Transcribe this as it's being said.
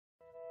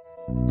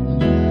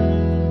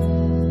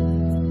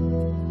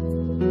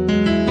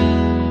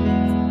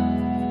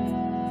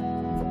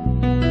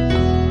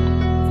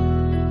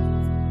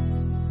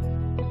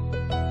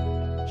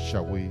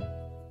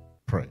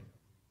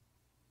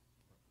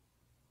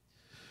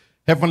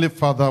Heavenly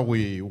Father,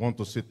 we want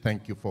to say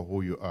thank you for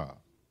who you are.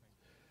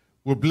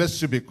 We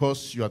bless you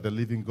because you are the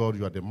living God,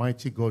 you are the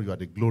mighty God, you are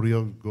the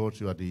glorious God,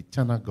 you are the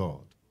eternal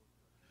God.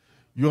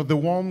 You are the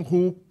one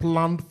who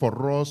planned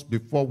for us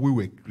before we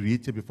were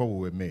created, before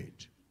we were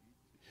made.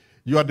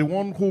 You are the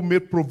one who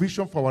made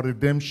provision for our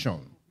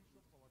redemption,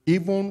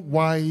 even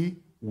while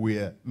we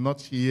are not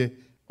here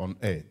on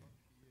earth.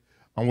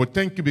 And we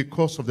thank you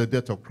because of the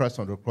death of Christ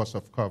on the cross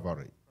of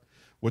Calvary.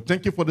 We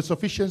thank you for the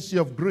sufficiency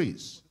of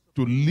grace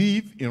to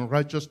live in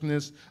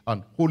righteousness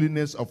and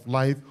holiness of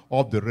life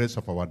all the rest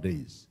of our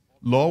days.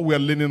 Lord, we are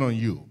leaning on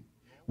you.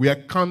 We are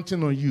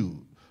counting on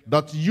you,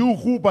 that you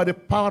who by the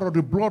power of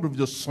the blood of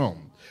your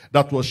Son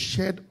that was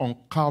shed on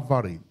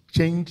Calvary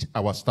change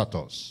our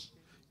status,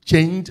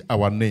 change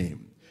our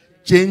name,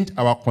 change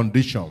our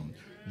condition.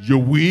 You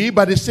will,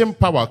 by the same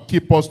power,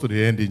 keep us to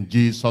the end in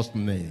Jesus'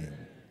 name.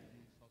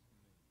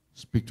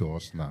 Speak to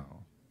us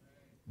now.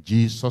 In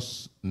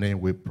Jesus'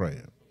 name we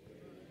pray.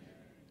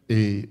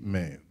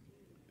 Amen.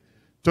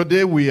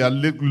 Today we are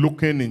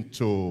looking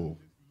into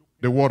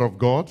the Word of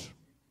God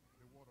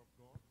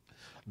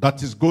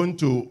that is going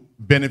to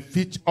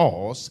benefit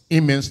us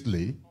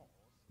immensely,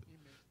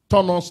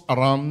 turn us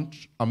around,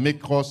 and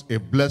make us a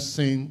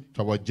blessing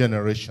to our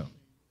generation.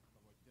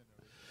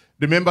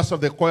 The members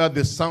of the choir,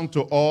 they sang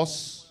to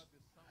us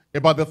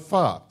about the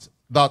fact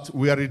that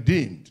we are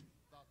redeemed.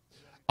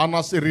 And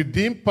as a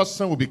redeemed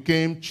person, we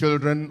became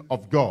children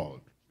of God.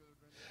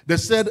 They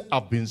said,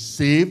 I've been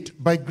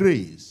saved by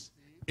grace,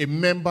 a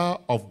member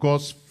of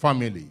God's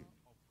family.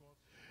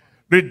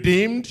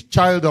 Redeemed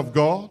child of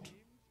God,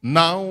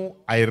 now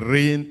I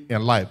reign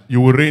in life.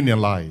 You will reign in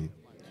life.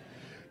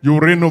 You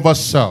will reign over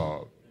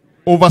self,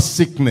 over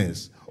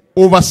sickness,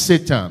 over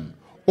Satan,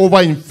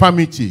 over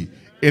infirmity,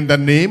 in the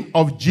name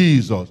of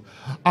Jesus.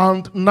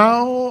 And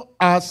now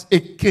as a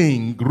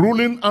king,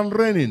 ruling and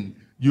reigning,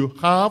 you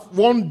have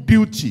one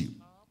duty,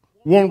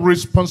 one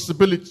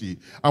responsibility.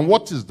 And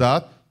what is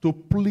that? To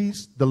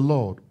please the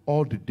Lord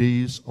all the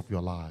days of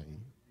your life.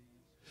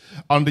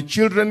 And the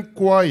children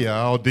choir,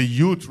 or the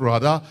youth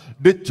rather,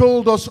 they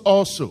told us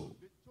also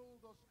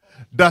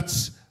that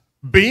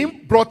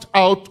being brought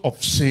out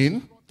of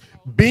sin,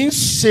 being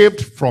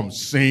saved from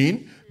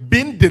sin,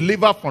 being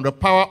delivered from the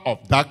power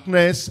of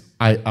darkness,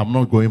 I am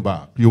not going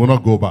back. You will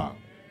not go back.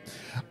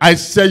 I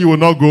say you will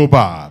not go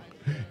back.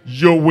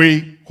 You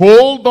will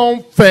hold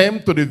on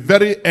firm to the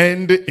very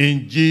end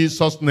in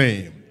Jesus'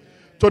 name.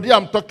 Today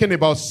I'm talking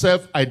about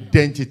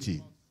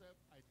self-identity.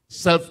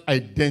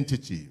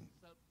 Self-identity.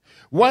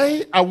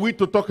 Why are we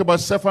to talk about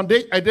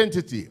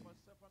self-identity?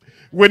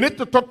 We need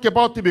to talk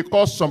about it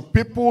because some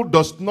people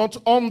does not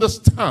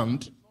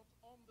understand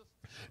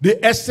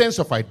the essence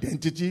of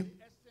identity,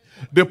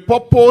 the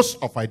purpose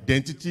of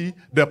identity,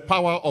 the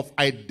power of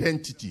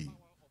identity.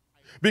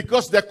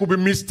 Because there could be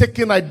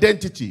mistaken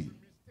identity.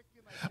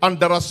 And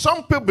there are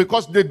some people,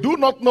 because they do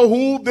not know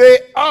who they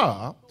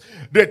are,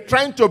 they're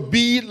trying to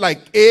be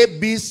like A,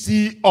 B,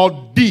 C,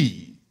 or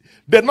D.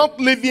 They're not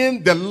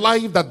living the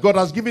life that God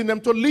has given them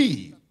to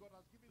live.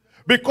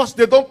 Because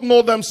they don't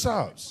know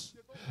themselves.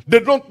 They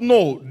don't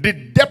know the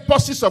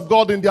deposits of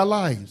God in their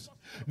lives.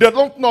 They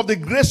don't know the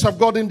grace of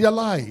God in their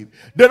life.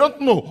 They don't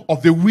know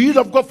of the will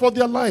of God for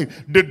their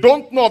life. They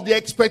don't know of the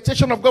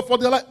expectation of God for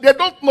their life. They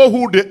don't know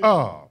who they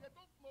are.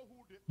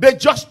 They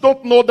just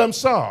don't know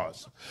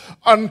themselves.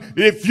 And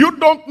if you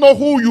don't know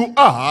who you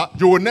are,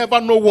 you will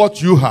never know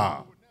what you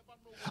are.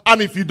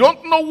 And if you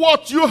don't know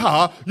what you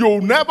are, you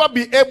will never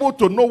be able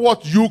to know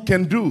what you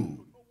can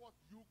do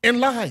in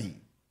life,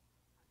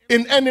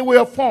 in any way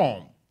or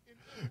form.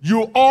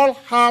 You all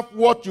have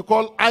what you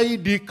call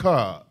ID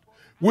card.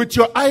 With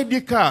your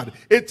ID card,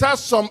 it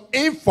has some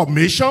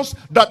informations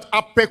that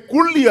are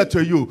peculiar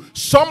to you.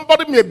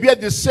 Somebody may bear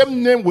the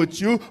same name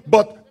with you,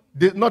 but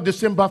not the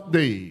same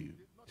birthday.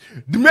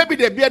 Maybe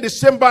they bear the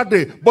same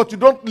birthday, but you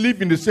don't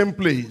live in the same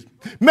place.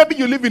 Maybe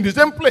you live in the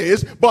same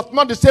place, but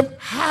not the same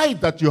height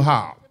that you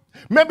have.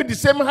 Maybe the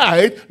same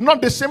height,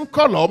 not the same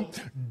color.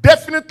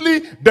 Definitely,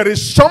 there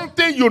is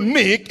something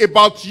unique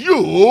about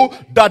you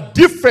that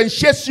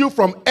differentiates you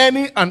from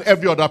any and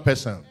every other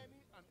person.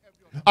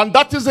 And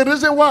that is the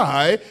reason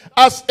why,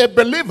 as a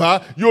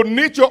believer, you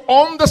need to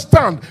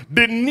understand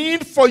the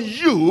need for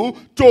you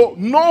to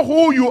know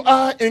who you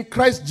are in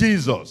Christ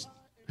Jesus.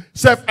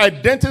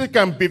 Self-identity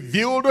can be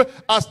viewed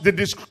as the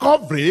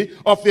discovery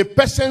of a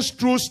person's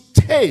true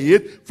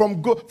state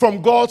from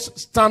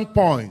God's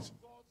standpoint.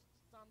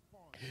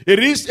 It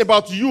is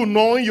about you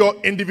knowing your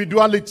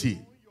individuality.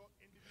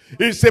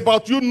 It's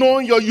about you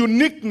knowing your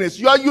uniqueness.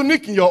 You are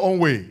unique in your own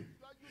way.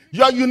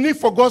 You are unique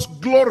for God's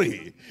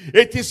glory.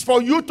 It is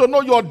for you to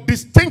know your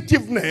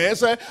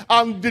distinctiveness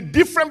and the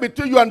difference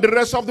between you and the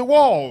rest of the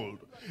world.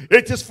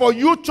 It is for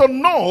you to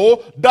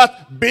know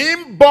that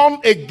being born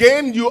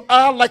again, you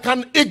are like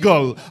an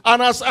eagle.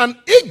 And as an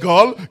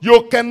eagle,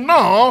 you can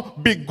now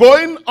be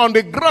going on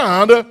the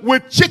ground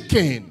with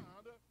chicken.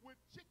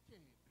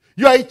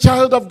 You are a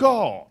child of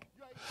God.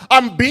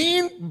 and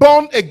being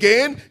born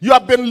again, you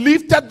have been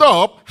lifted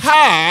up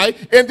high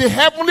in the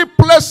heavenly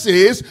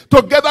places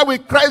together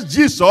with Christ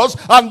Jesus.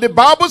 And the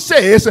Bible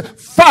says,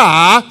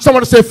 far,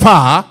 somebody say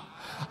far.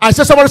 I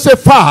said somebody say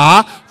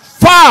far,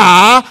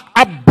 far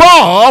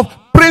above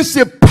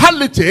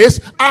principalities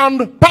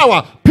and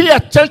power. Pay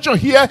attention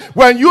here.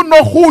 When you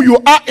know who you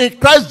are in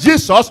Christ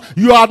Jesus,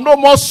 you are no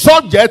more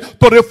subject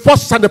to the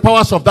forces and the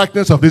powers of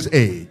darkness of this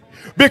age.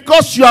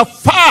 Because you are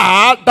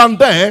far than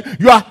them,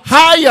 you are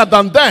higher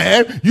than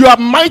them, you are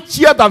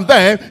mightier than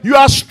them, you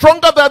are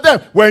stronger than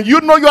them. When you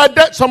know your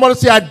identity, somebody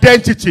say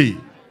identity.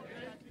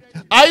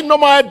 I know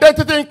my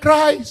identity in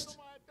Christ.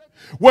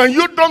 When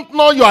you don't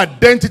know your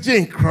identity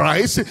in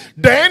Christ,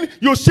 then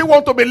you still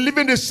want to be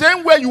living the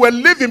same way you were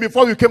living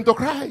before you came to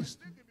Christ.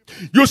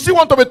 You still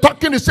want to be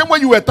talking the same way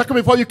you were talking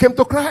before you came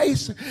to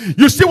Christ.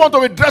 You still want to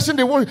be dressing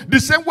the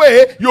same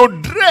way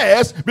you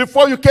dressed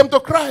before you came to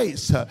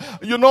Christ.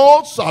 You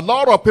know, so a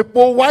lot of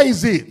people, why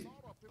is it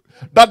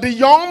that the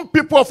young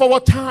people of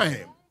our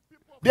time,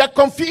 they are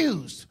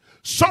confused?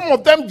 Some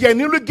of them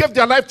genuinely gave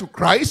their life to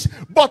Christ,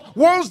 but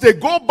once they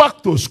go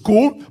back to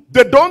school,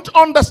 they don't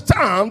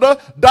understand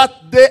that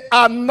they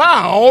are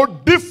now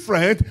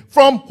different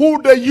from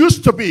who they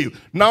used to be.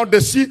 Now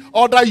they see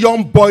other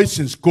young boys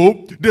in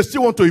school, they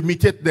still want to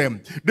imitate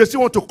them, they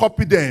still want to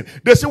copy them,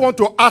 they still want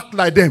to act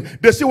like them,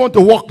 they still want to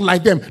walk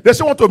like them, they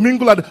still want to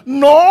mingle like them.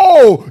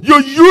 No, you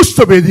used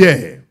to be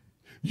there.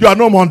 You are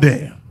no more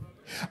there.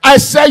 I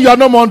say you are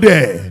no more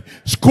there.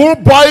 School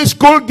boy,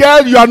 school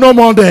girl, you are no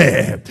more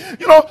there.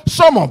 You know,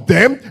 some of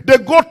them, they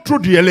go through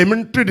the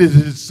elementary,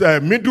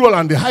 the middle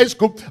and the high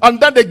school, and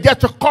then they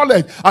get to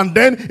college, and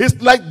then it's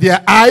like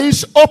their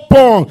eyes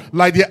open,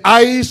 like the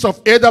eyes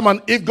of Adam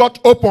and Eve got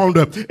opened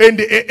in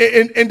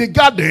the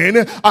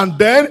garden, and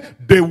then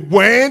they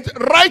went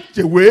right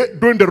away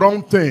doing the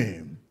wrong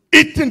thing,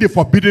 eating the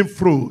forbidden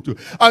fruit.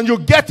 And you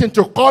get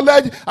into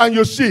college and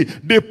you see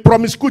the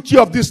promiscuity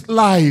of this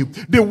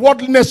life, the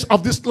worldliness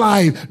of this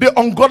life, the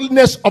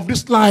ungodliness of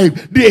this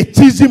life, the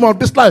atheism of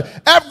this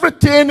life.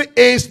 Everything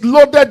is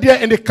loaded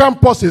there in the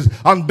campuses.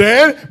 And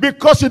then,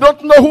 because you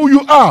don't know who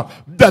you are,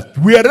 that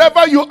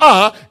wherever you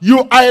are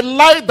a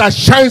light that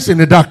shines in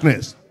the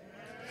darkness.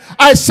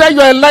 I say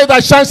you're a light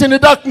that shines in the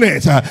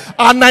darkness.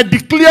 And I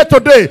declare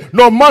today,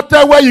 no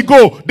matter where you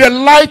go, the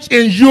light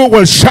in you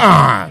will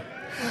shine.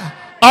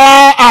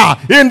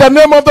 In the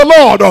name of the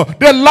Lord,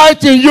 the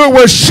light in you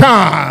will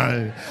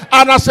shine.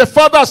 And as a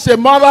father, as a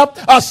mother,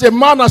 as a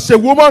man, as a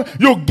woman,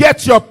 you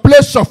get your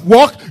place of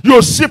work. You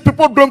see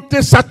people doing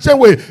things certain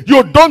way.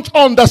 You don't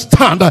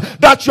understand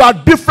that you are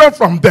different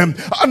from them.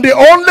 And the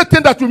only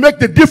thing that will make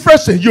the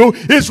difference in you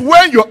is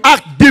when you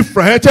act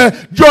different,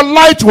 your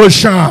light will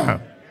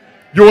shine.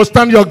 You will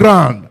stand your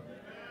ground.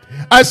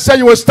 I say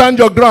you will stand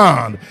your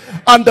ground.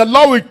 And the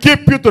Lord will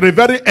keep you to the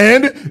very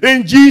end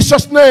in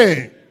Jesus'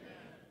 name.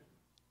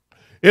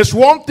 It's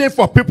one thing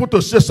for people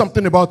to say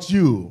something about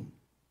you.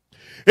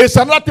 It's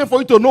another thing for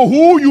you to know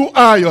who you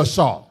are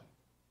yourself.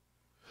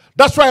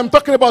 That's why I'm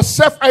talking about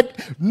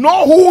self-identity.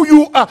 Know who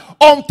you are.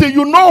 Until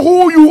you know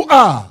who you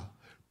are,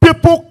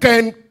 people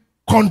can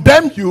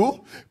condemn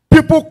you.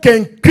 People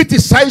can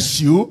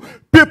criticize you.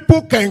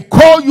 People can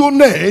call you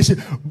names.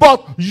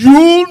 But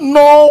you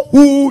know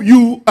who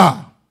you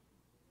are.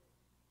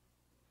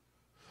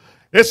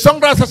 A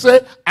songwriter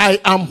says, I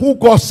am who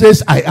God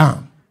says I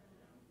am.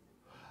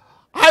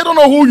 I don't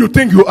know who you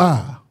think you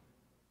are.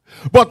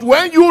 But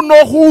when you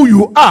know who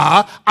you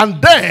are,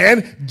 and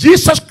then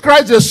Jesus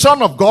Christ, the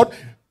Son of God,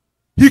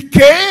 he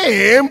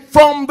came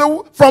from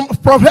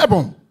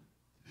heaven.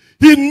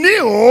 He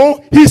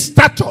knew his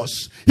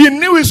status. He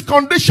knew his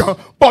condition.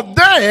 But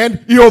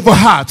then he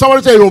overheard.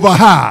 Somebody say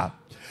overheard.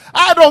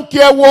 I don't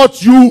care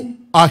what you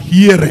are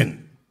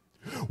hearing.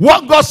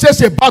 What God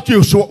says about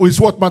you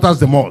is what matters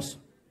the most.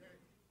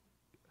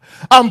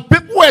 And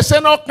people were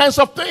saying all kinds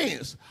of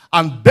things.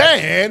 And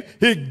then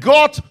he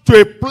got to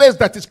a place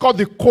that is called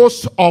the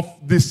coast of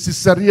the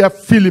Caesarea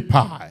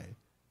Philippi.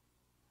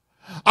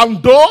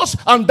 And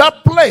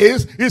that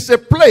place is a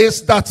place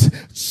that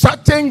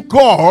certain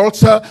gods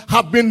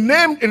have been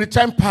named in the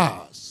time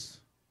past.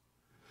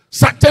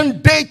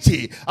 Certain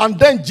deity. And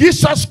then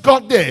Jesus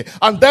got there.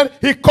 And then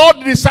he called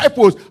the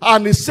disciples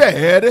and he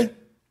said,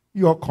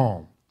 you are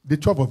come. The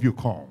 12 of you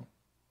come.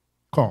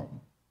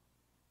 Come.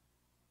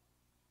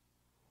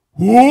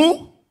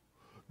 Who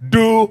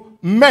do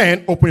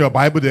men, open your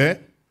Bible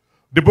there,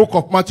 the book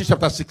of Matthew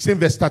chapter 16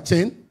 verse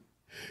 13.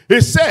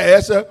 It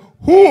says,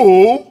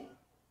 who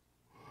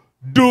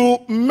do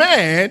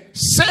men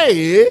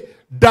say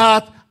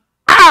that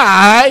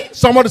I,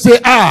 somebody say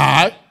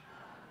I,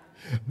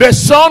 the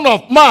Son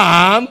of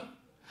Man,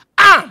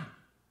 am?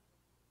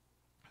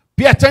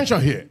 Pay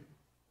attention here.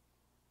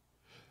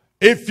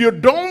 If you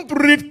don't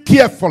read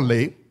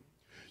carefully,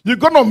 you're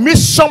going to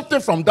miss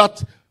something from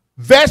that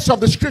verse of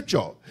the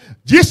scripture.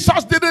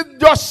 Jesus didn't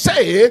just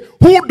say,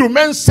 who do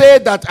men say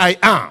that I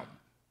am?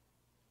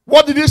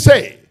 What did he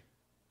say?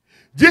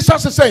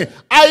 Jesus is saying,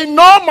 I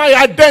know my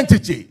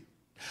identity.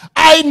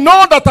 I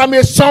know that I'm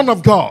a son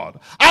of God.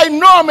 I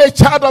know I'm a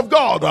child of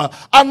God.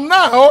 And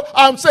now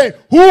I'm saying,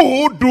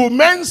 who do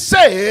men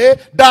say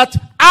that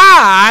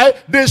I,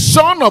 the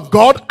Son of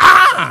God,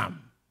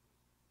 am?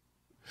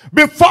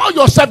 Before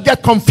yourself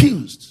get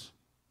confused,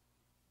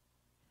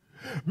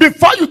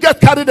 before you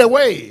get carried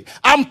away,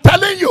 I'm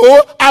telling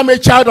you, I'm a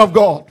child of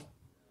God.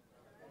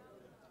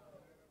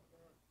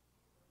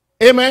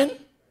 Amen.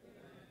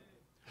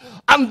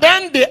 And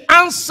then the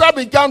answer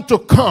began to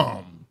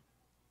come.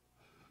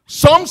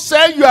 Some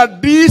say you are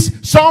this,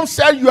 some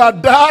say you are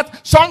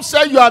that, some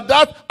say you are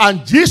that.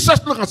 And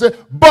Jesus looked and said,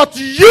 but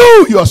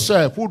you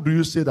yourself, who do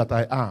you say that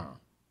I am?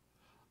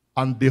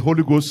 And the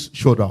Holy Ghost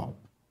showed up.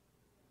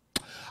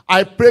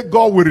 I pray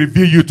God will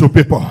reveal you to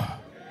people.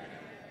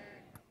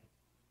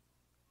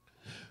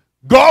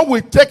 God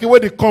will take away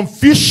the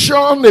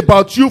confusion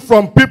about you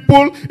from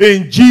people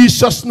in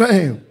Jesus'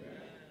 name.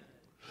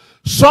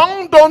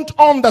 Some don't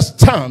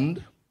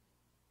understand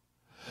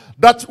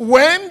that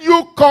when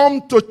you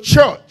come to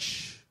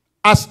church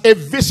as a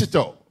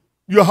visitor,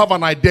 you have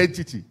an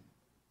identity.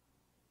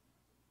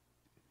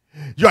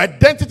 Your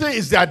identity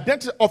is the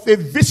identity of a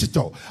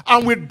visitor.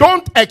 And we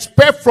don't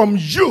expect from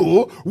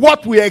you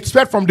what we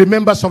expect from the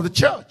members of the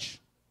church.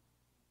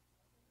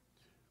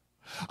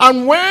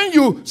 And when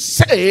you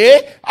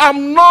say,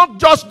 I'm not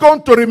just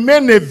going to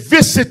remain a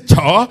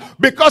visitor,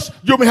 because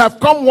you may have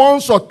come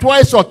once or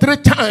twice or three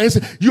times,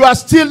 you are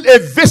still a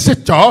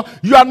visitor.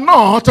 You are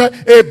not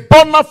a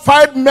bona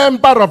fide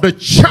member of the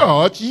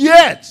church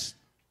yet.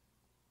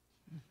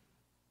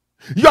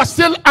 You are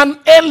still an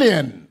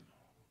alien.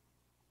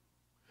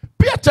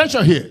 Pay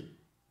attention here.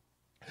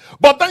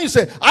 But then you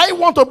say, I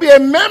want to be a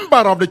member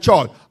of the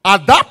church.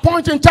 At that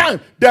point in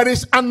time, there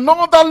is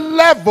another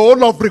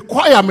level of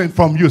requirement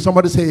from you.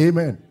 Somebody say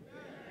amen.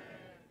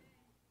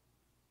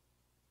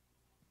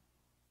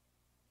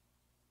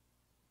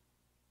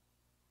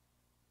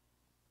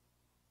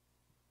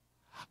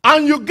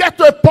 And you get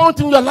to a point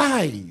in your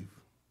life,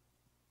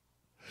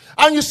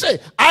 and you say,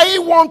 I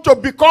want to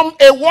become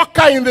a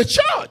worker in the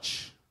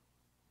church.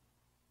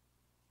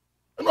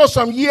 You know,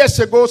 some years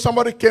ago,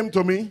 somebody came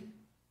to me.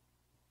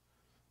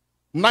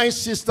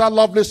 Nice sister,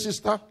 lovely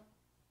sister.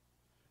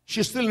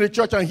 She's still in the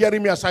church and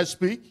hearing me as I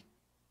speak.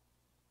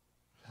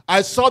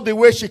 I saw the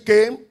way she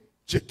came.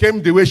 She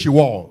came the way she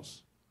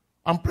was.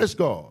 And praise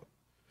God.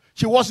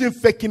 She wasn't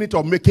faking it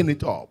or making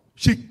it up.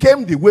 She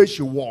came the way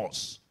she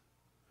was.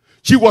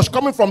 She was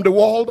coming from the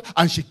world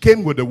and she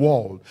came with the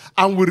world.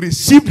 And we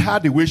received her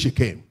the way she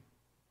came.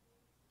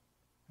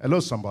 Hello,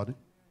 somebody.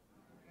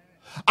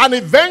 And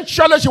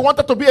eventually she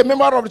wanted to be a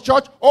member of the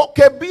church.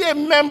 Okay, be a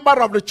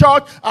member of the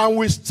church. And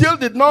we still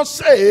did not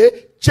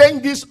say,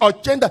 change this or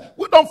change that.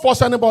 We don't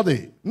force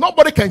anybody.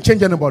 Nobody can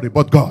change anybody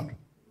but God.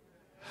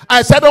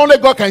 I said only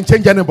God can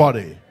change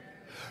anybody.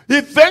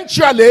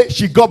 Eventually,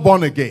 she got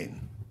born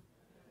again.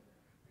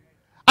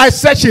 I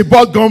said she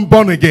got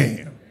born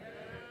again.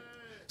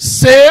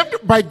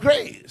 Saved by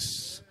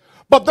grace.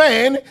 But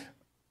then,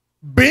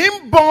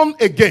 being born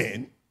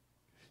again,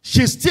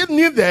 she still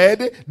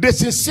needed the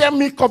sincere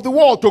milk of the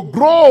word to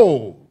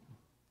grow.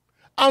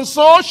 And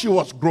so she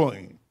was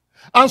growing.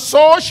 And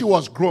so she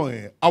was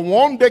growing. And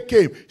one day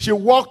came, she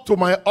walked to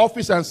my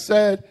office and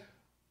said,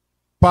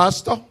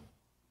 Pastor,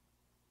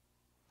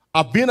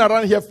 I've been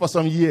around here for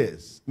some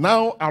years.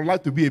 Now I'd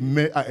like to be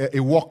a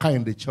worker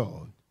in the church.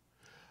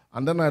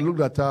 And then I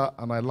looked at her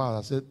and I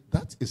laughed. I said,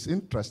 that is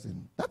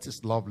interesting. That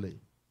is lovely.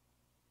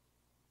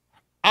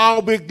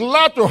 I'll be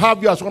glad to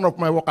have you as one of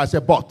my workers. I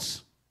said,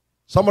 but.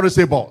 Somebody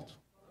say, but.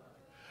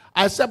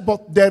 I said,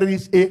 but there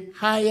is a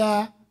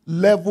higher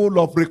level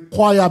of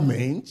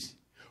requirement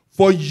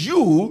for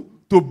you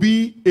to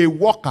be a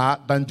worker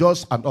than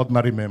just an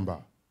ordinary member.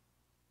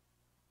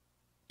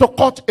 To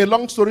cut a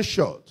long story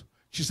short,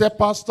 she said,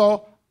 Pastor,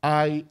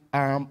 I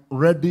am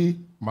ready.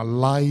 My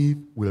life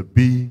will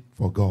be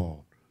for God.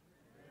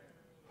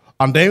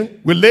 And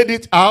then we laid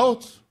it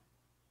out,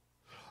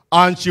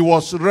 and she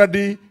was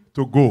ready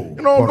to go.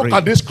 You know, look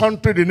at this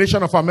country, the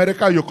nation of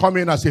America. You come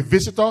in as a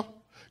visitor,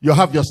 you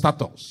have your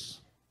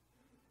status.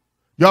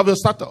 You have your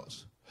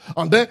status.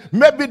 And then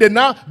maybe they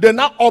now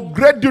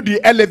upgrade you, they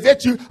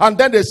elevate you, and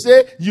then they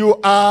say you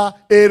are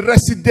a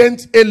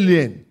resident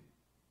alien.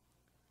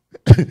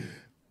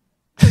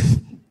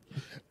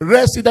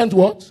 Resident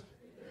what?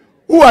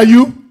 Who are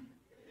you?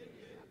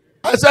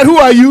 I said, who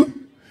are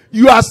you?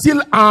 You are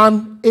still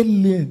an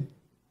alien.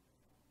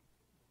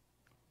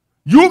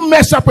 You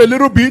mess up a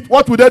little bit,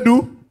 what will they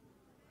do?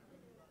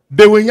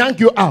 They will yank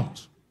you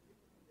out.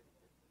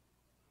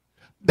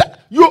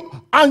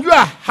 You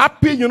are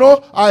happy, you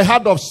know. I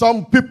heard of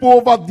some people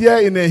over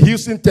there in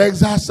Houston,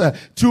 Texas.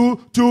 Two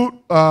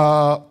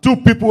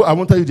people, I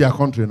won't tell you their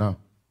country now.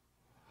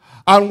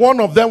 And one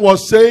of them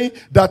was saying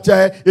that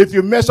if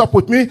you mess up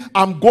with me,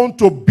 I'm going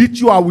to beat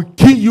you, I will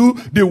kill you.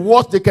 The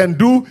worst they can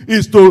do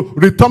is to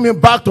return me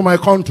back to my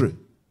country.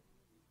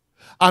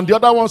 And the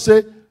other one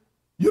said,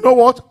 you know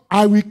what?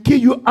 I will kill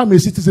you. I'm a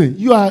citizen.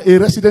 You are a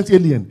resident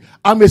alien.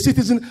 I'm a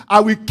citizen. I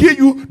will kill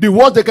you. The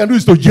worst they can do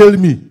is to jail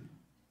me.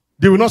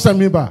 They will not send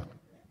me back.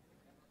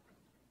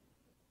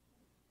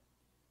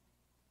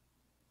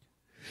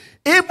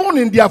 Even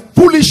in their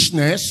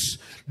foolishness,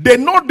 they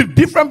know the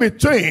difference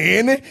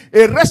between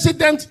a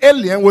resident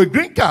alien with a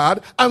green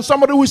card and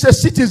somebody who is a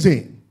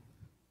citizen.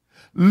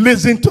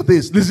 Listen to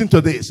this. Listen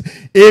to this.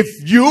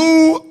 If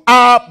you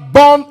are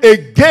born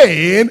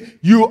again,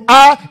 you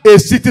are a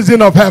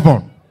citizen of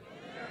heaven.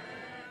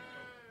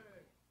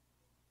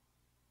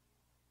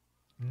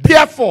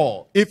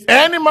 Therefore, if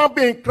any man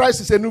be in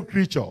Christ is a new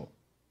creature,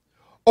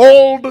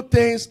 all the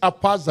things are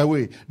passed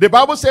away. The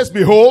Bible says,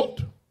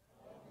 behold.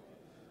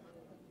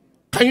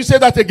 Can you say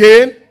that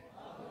again?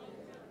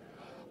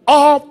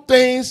 All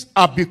things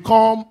are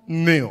become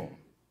new.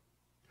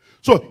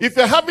 So if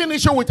you're having an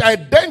issue with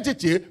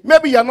identity,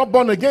 maybe you're not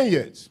born again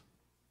yet.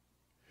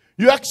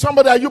 You ask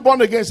somebody, are you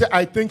born again? Say,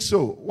 I think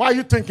so. Why are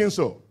you thinking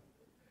so?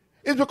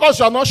 It's because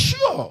you're not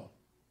sure.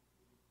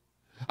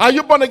 Are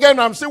you born again?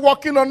 I'm still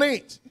working on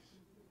it.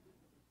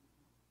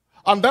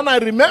 And then I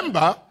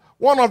remember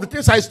one of the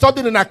things I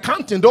studied in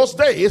accounting those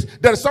days,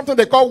 there is something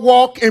they call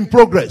work in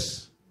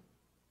progress.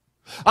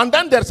 And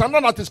then there's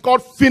another that is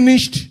called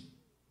finished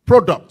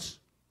product.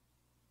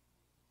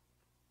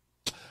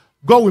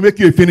 God will make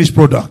you a finished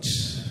product.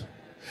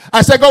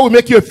 I said God will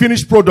make you a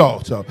finished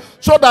product.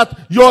 So that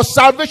your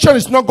salvation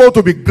is not going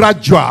to be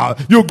gradual.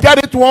 You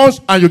get it once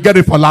and you get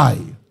it for life.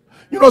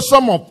 You know,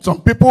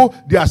 some people,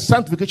 their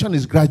sanctification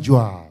is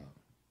gradual.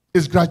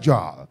 It's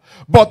gradual.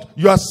 But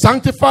you are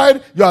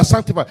sanctified, you are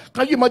sanctified.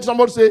 Can you imagine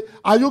somebody say,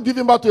 are you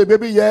giving birth to a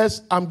baby?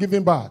 Yes, I'm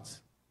giving birth.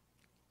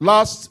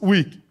 Last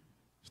week,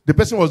 the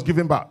person was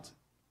giving birth.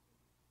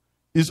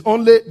 It's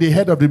only the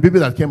head of the baby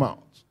that came out.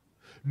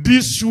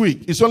 This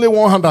week, it's only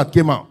one hand that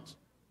came out.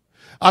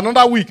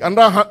 Another week,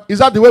 another hand. Is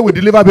that the way we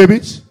deliver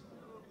babies?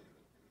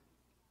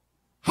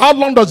 How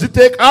long does it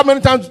take? How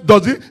many times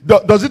does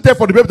it take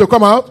for the baby to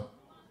come out?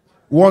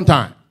 One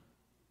time.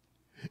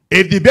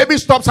 If the baby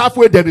stops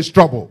halfway, there is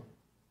trouble.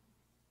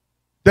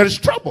 There is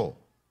trouble.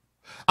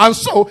 And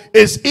so,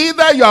 it's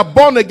either you are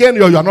born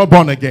again or you are not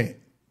born again.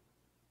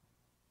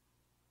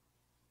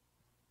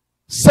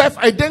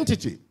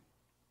 Self-identity.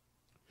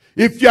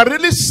 If you are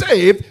really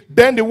saved,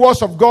 then the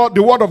word of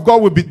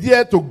God will be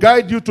there to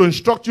guide you, to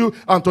instruct you,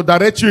 and to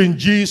direct you in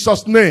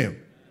Jesus' name.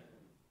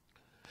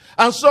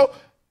 And so,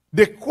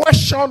 the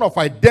question of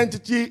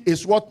identity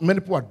is what many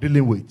people are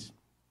dealing with.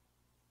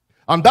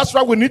 And that's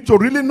why we need to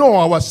really know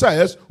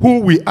ourselves, who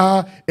we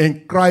are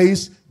in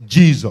Christ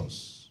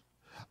Jesus.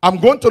 I'm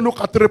going to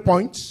look at 3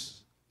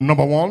 points.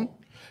 Number one,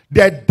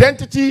 the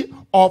identity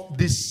of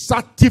the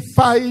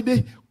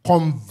certified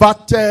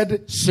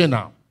converted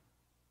sinner.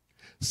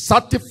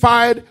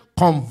 Certified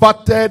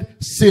converted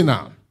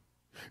sinner.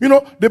 You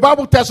know, the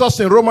Bible tells us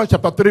in Romans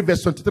chapter 3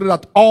 verse 23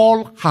 that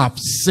all have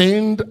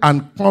sinned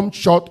and come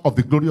short of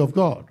the glory of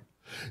God.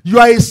 You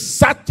are a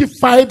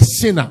certified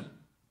sinner.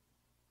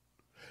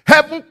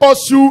 Heaven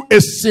calls you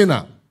a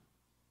sinner.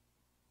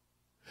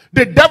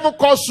 The devil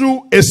calls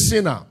you a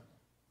sinner.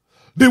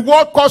 The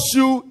world calls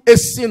you a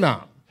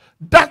sinner.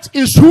 That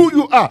is who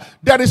you are.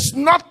 There is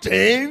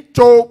nothing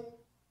to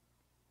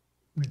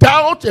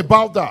doubt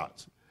about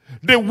that.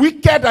 The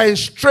wicked are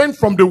estranged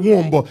from the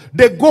womb.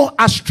 They go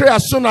astray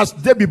as soon as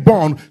they be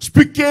born,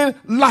 speaking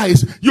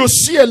lies. You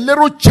see a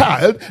little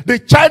child. The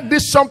child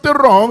did something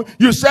wrong.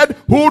 You said,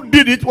 who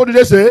did it? What did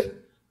they say?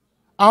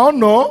 I don't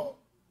know.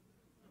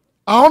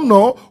 I don't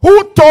know.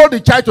 Who told the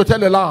child to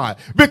tell a lie?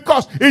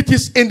 Because it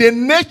is in the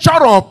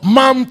nature of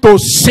man to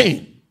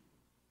sin.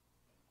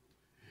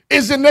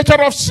 It's the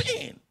nature of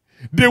sin.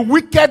 The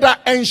wicked are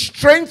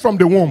estranged from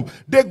the womb.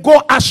 They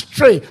go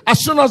astray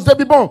as soon as they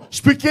be born,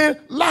 speaking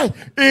lies.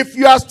 If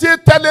you are still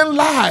telling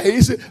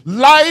lies,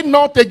 lie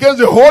not against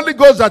the Holy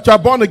Ghost that you are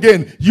born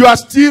again. You are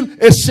still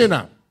a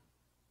sinner.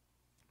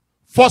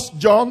 1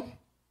 John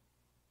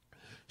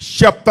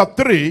chapter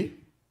 3.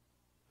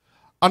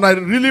 And I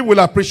really will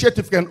appreciate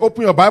if you can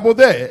open your Bible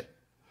there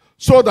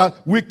so that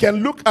we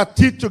can look at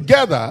it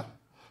together.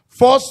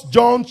 1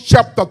 John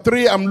chapter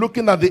 3, I'm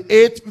looking at the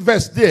 8th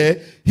verse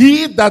there.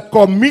 He that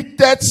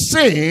committed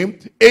sin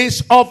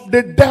is of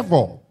the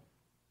devil.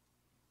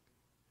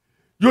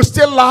 You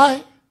still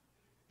lie.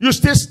 You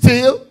still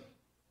steal.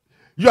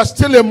 You are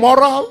still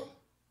immoral.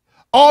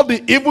 All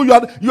the evil,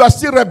 you are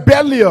still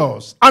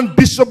rebellious and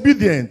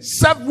disobedient,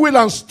 self-will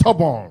and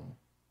stubborn.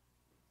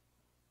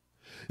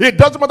 It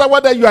doesn't matter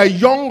whether you are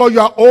young or you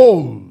are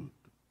old.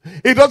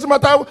 It doesn't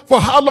matter for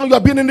how long you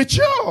have been in the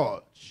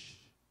church.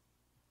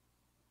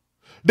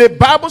 The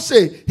Bible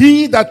says,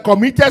 he that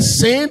committed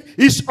sin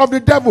is of the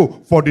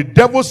devil. For the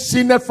devil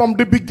sinned from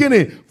the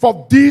beginning.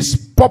 For this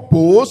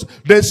purpose,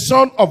 the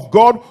Son of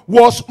God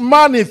was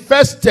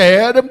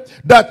manifested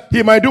that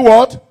he might do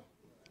what?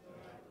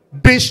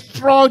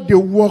 Destroy the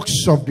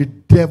works of the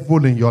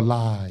devil in your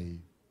life.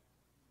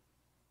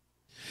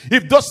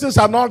 If those things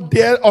are not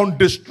there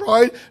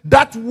undestroyed,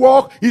 that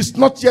work is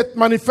not yet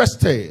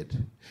manifested.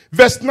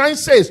 Verse 9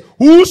 says,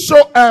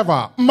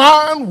 whosoever,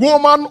 man,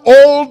 woman,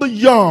 old,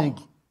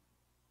 young,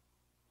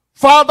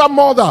 father,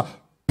 mother,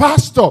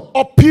 pastor,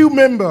 or pew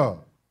member,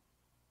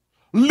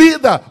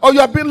 leader, or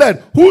you have been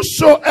led,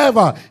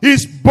 whosoever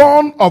is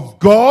born of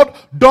God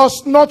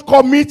does not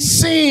commit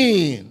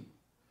sin.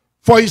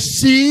 For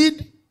his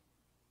seed,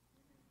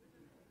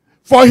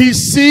 for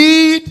his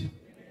seed,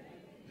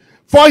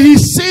 for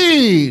his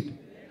seed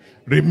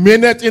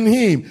remaineth in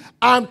him,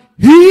 and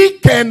he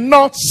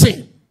cannot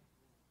sin.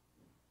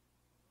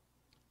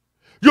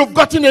 You've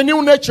gotten a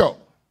new nature,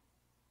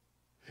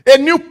 a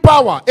new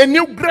power, a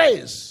new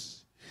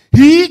grace.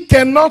 He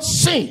cannot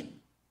sin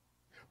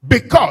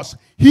because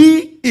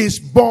he is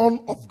born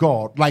of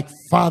God, like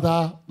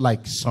father,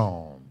 like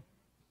son.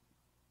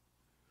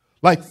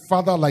 Like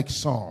father, like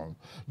son.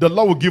 The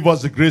Lord will give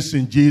us the grace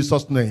in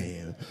Jesus'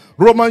 name.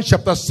 Romans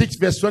chapter 6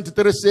 verse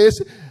 23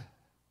 says,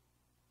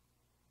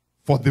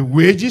 for the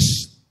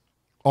wages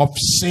of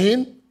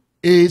sin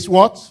is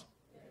what?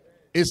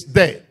 Is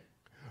death.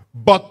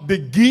 But the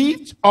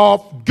gift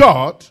of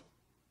God,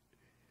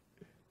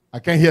 I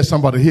can hear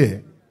somebody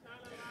here,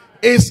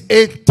 is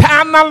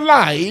eternal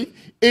life.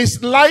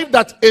 Is life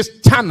that is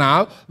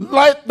eternal,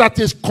 life that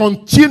is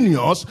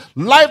continuous,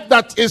 life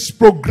that is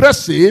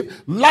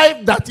progressive,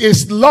 life that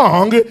is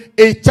long,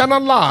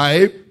 eternal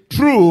life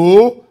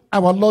through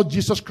our Lord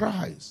Jesus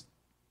Christ.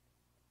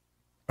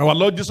 Our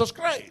Lord Jesus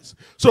Christ.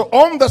 So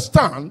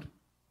understand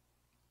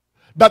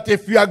that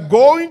if you are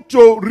going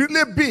to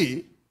really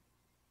be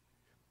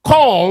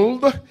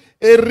called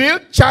a real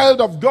child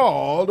of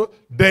God,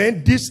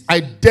 then this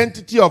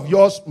identity of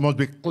yours must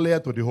be clear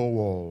to the whole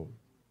world.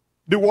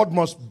 The world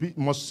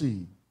must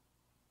see.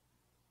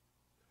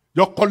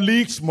 Your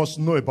colleagues must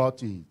know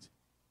about it.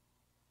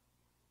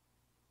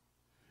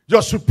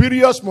 Your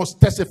superiors must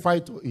testify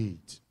to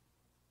it.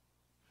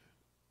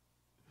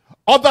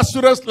 Other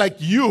students like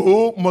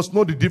you must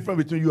know the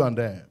difference between you and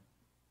them.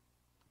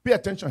 Pay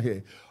attention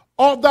here.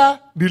 Other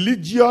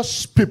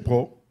religious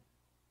people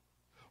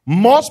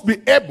must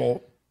be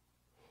able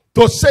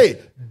to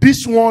say,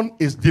 this one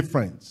is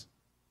different.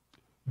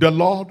 The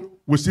Lord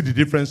will see the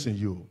difference in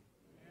you.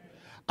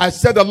 I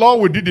said the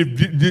Lord will do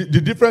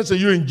the difference in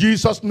you in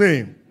Jesus'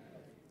 name.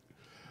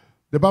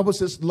 The Bible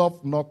says,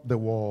 love not the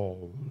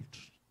world,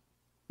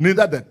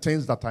 neither the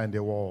things that are in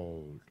the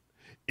world.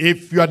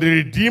 If you are the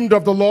redeemed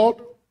of the Lord,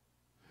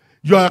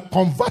 you are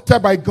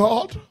converted by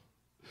God,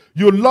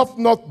 you love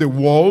not the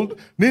world,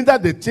 neither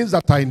the things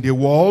that are in the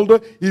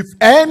world. If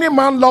any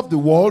man love the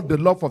world, the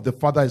love of the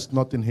Father is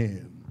not in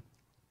him.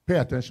 Pay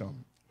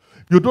attention.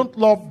 You don't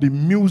love the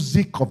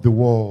music of the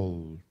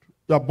world.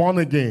 You are born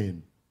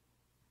again.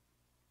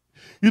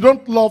 You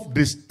don't love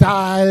the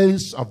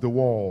styles of the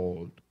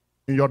world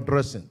in your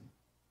dressing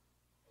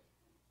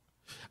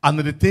and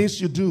the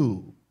things you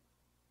do.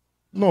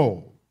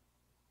 No.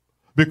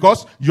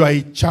 Because you are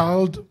a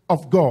child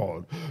of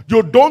God.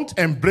 You don't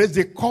embrace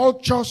the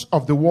cultures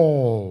of the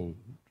world.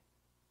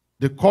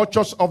 The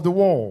cultures of the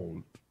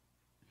world.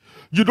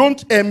 You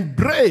don't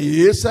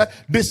embrace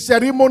the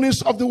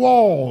ceremonies of the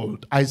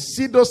world. I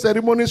see those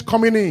ceremonies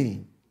coming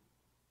in.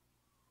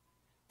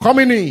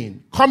 Coming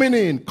in, coming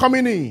in,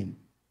 coming in.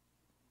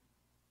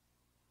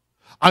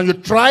 And you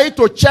try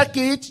to check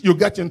it, you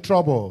get in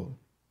trouble.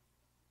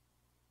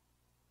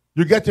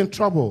 You get in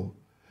trouble.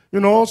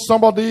 You know,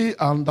 somebody,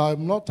 and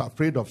I'm not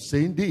afraid of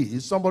saying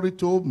this, somebody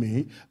told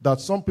me that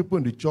some people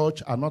in the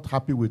church are not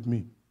happy with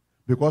me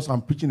because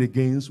I'm preaching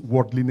against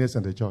worldliness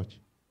in the church.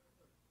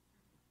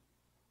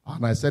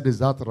 And I said, is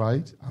that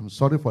right? I'm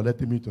sorry for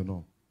letting me to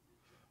know.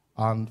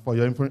 And for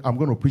your information, I'm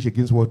going to preach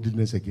against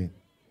worldliness again.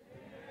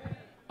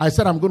 I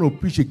said, I'm going to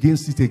preach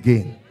against it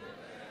again.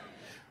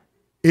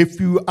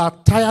 If you are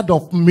tired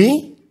of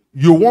me,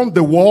 you want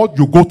the world,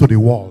 you go to the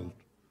world.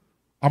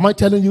 Am I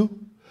telling you?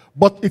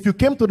 But if you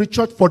came to the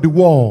church for the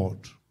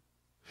world,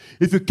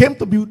 if you came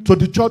to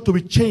the church to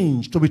be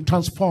changed, to be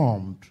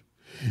transformed,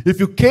 if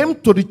you came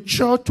to the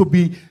church to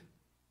be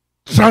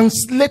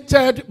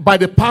translated by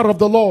the power of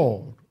the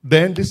Lord,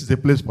 then this is a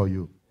place for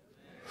you.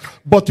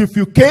 But if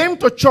you came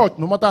to church,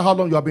 no matter how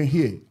long you have been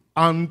here,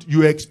 and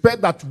you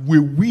expect that we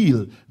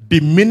will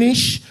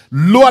diminish,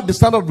 lower the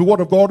standard of the word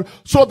of God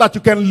so that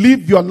you can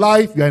live your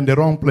life, you are in the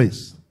wrong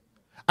place.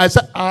 I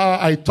said,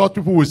 I thought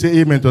people would say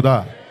amen to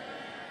that.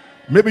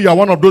 Maybe you are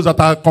one of those that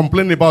are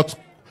complaining about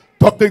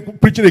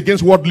preaching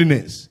against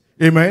worldliness.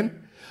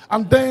 Amen.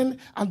 And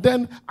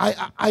then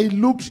I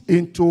looked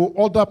into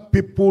other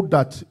people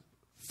that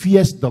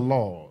fears the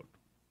Lord,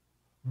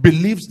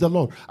 believes the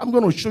Lord. I'm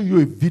going to show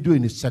you a video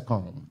in a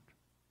second.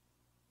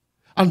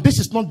 And this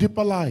is not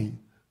Deeper Life.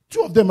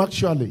 Two of them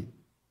actually.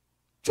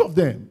 Two of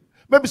them.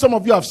 Maybe some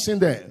of you have seen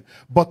them.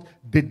 But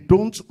they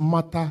don't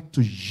matter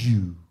to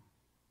you.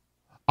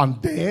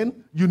 And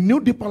then you knew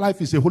Deeper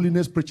Life is a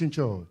holiness preaching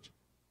church.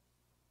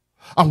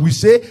 And we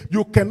say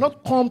you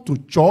cannot come to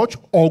church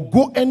or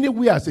go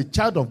anywhere as a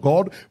child of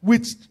God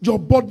with your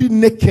body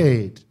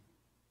naked.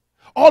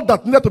 All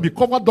that need to be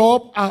covered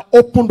up are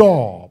opened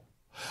up.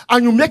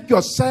 And you make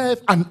yourself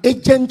an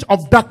agent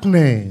of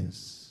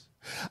darkness.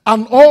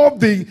 And all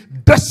the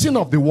dressing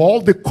of the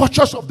world, the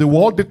cultures of the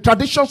world, the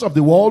traditions of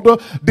the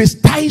world, the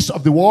styles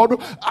of the world,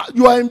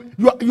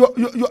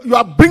 you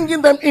are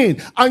bringing them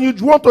in. And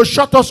you want to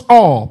shut us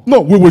up.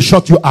 No, we will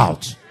shut you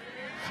out.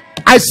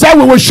 I said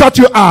we will shut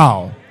you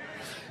out.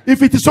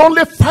 If it is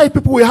only 5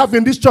 people we have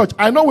in this church,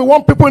 I know we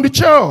want people in the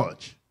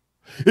church.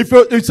 if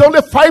it's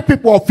only 5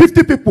 people or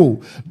 50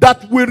 people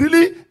that will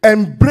really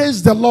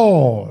embrace the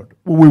Lord,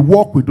 we will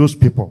walk with those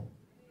people.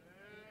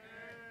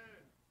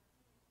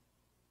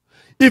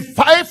 If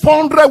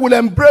 500 will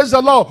embrace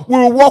the Lord, we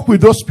will walk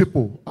with those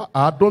people.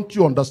 Don't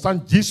you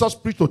understand? Jesus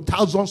preached to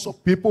thousands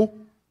of people.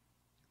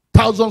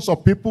 Thousands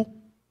of people.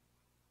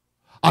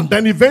 And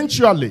then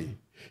eventually,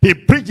 he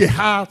preached a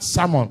hard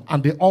sermon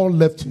and they all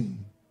left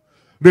him.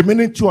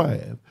 Remaining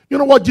 12. You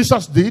know what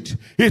Jesus did?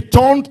 He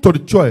turned to the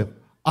 12.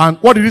 And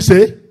what did he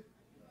say?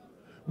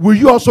 Will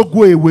you also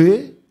go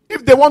away?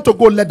 If they want to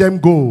go, let them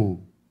go.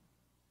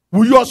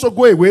 Will you also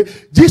go away?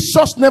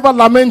 Jesus never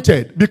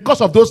lamented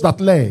because of those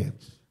that left.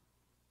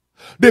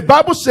 The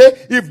Bible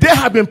says if they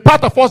had been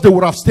part of us, they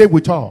would have stayed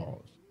with us.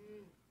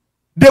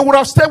 They would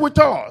have stayed with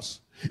us.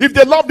 If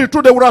they loved the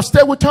truth, they would have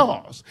stayed with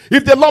us.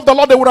 If they loved the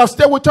Lord, they would have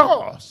stayed with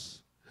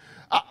us.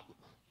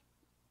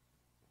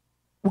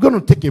 We're going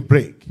to take a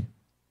break.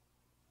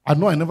 I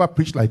know I never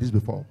preached like this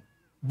before.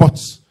 But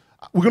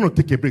we're going to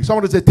take a break.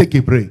 Somebody say take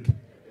a break.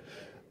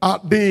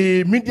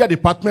 The media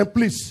department,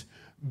 please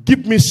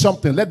give me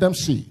something. Let them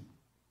see.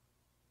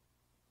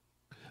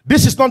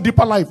 This is not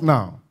Deeper Life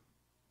now.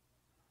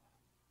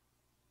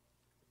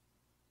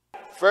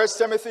 1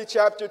 Timothy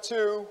chapter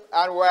 2,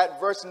 and we're at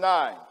verse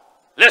 9.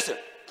 Listen.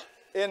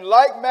 In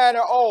like manner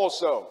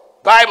also.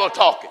 Bible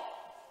talking.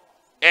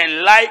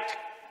 In like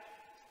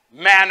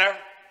manner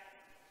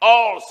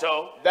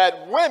also.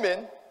 That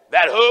women.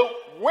 That who?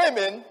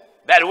 Women.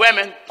 That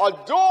women.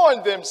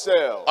 Adorn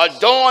themselves.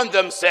 Adorn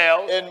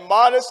themselves. In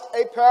modest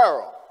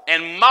apparel.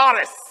 In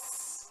modest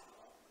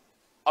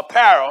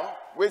apparel.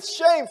 With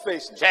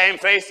shamefacedness.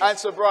 Shamefacedness. And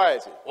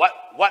sobriety.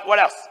 What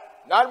else?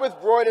 Not with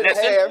broidered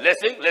hair.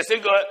 Listen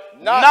good.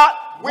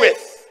 Not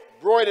with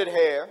broidered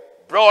hair.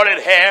 Broidered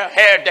hair,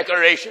 hair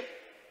decoration.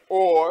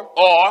 Or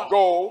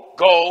gold.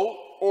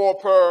 Or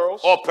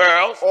pearls.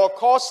 Or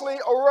costly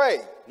array.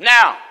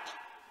 Now,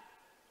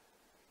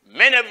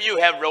 many of you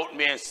have wrote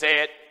me and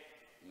said,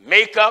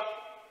 makeup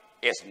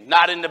is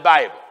not in the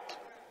Bible.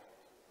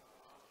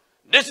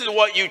 This is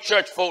what you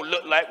church folk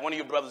look like. One of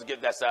you brothers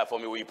get that side for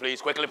me, will you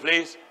please? Quickly,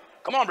 please.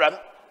 Come on, brother.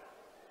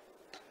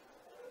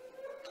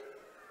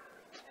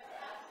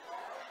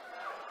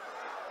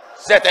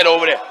 Set that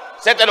over there.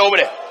 Set that over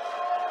there.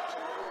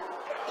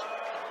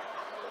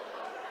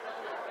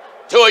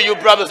 Two of you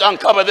brothers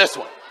uncover this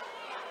one.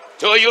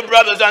 Two of you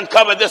brothers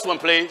uncover this one,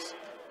 please.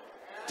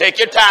 Take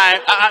your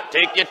time.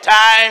 Take your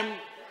time.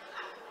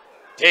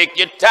 Take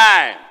your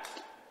time.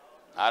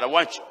 I don't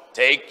want you.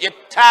 Take your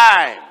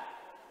time.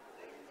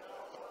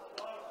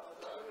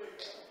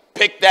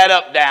 Pick that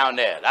up down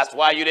there. That's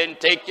why you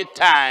didn't take your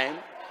time.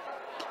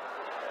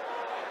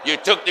 You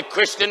took the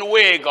Christian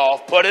wig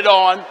off, put it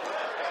on.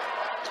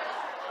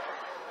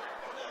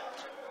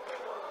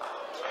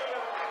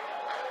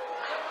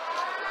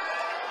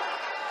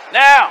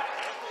 Now,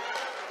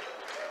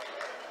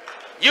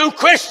 you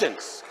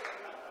Christians,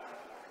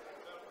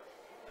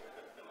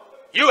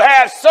 you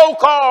have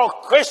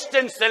so-called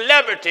Christian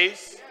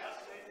celebrities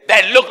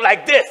that look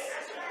like this.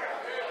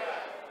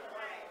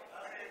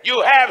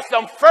 You have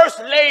some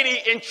first lady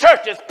in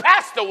churches,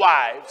 pastor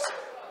wives,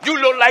 you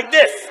look like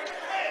this.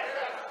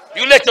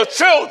 You let your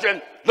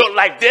children look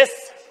like this.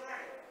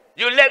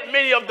 You let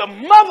many of the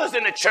mothers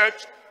in the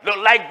church look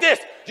like this.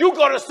 You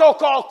go to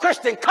so-called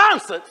Christian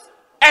concerts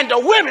and the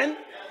women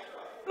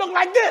look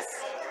like this.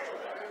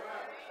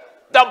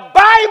 The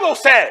Bible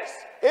says,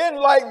 in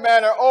like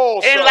manner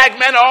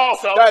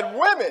also, that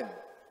women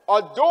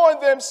adorn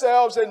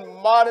themselves in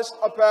modest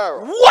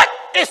apparel. What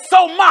is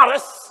so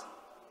modest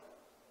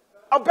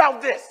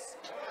about this?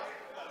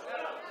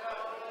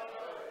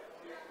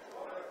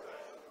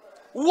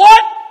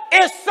 What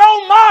is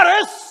so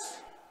modest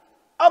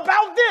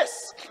about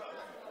this?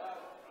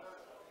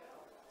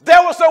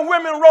 There were some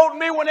women wrote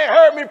me when they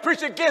heard me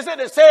preach against it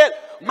and said,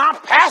 my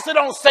pastor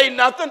don't say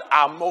nothing.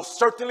 I most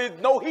certainly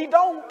know he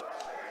don't.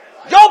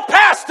 Your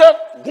pastor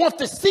wants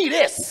to see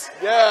this.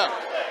 Yeah.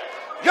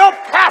 Your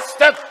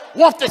pastor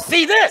wants to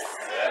see this.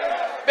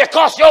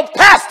 Because your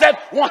pastor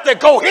wants to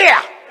go here.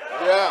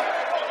 Yeah.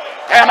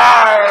 Am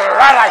I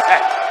right like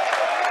that?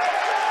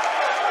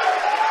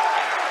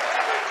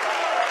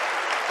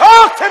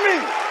 Talk to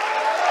me.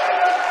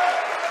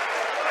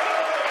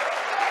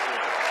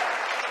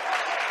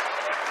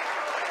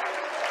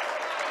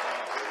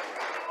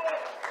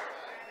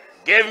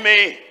 Give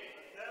me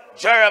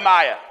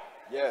Jeremiah.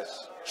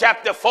 Yes.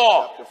 Chapter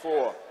 4. Chapter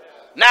 4.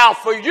 Now,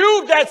 for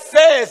you that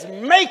says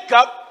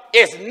makeup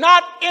is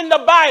not in the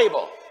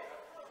Bible,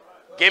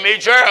 give me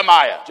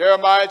Jeremiah.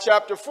 Jeremiah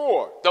chapter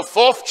 4. The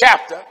 4th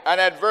chapter. And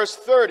at verse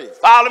 30.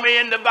 Follow me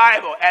in the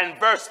Bible and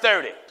verse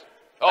 30.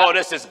 Oh,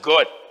 this is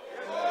good.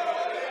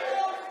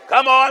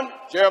 Come on.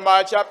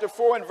 Jeremiah chapter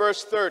 4 and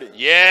verse 30.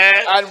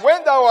 Yes. And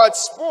when thou art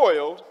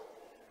spoiled,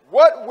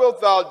 what wilt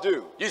thou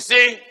do? You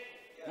see,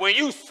 when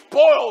you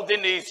spoiled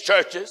in these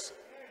churches,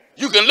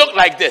 you can look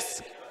like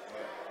this.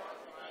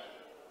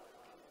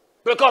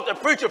 Because the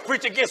preacher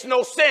preach against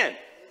no sin.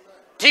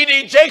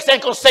 T.D. Jakes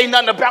ain't going to say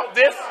nothing about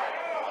this.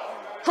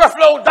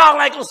 Creflo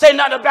Dollar ain't going to say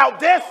nothing about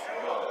this.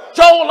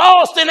 Joel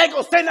Austin ain't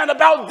going to say nothing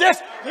about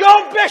this.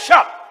 Your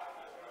bishop,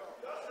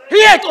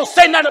 he ain't going to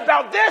say nothing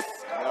about this.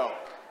 No.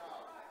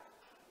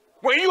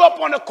 When you up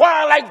on the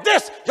choir like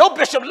this, your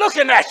bishop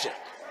looking at you.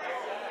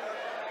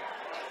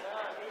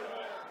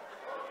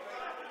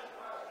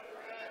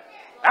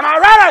 Am I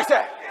right, I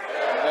said?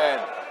 Amen.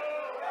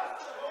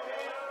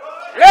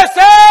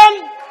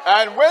 Listen.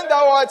 And when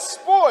thou art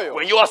spoiled,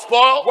 When you are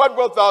spoiled, what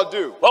wilt thou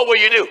do? what will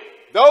you do?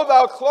 Though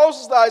thou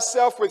closest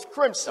thyself with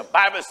crimson, The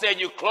Bible said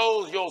you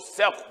clothe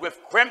yourself with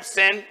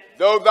crimson.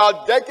 though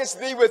thou deckest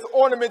thee with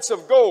ornaments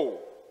of gold,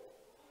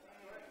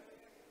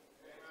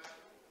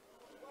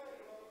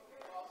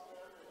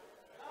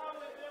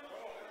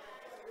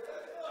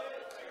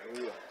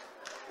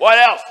 What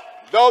else?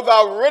 though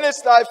thou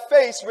rentest thy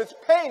face with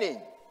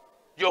painting,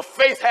 Your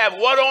face have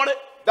what on it?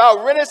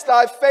 thou rentest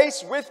thy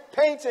face with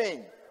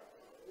painting.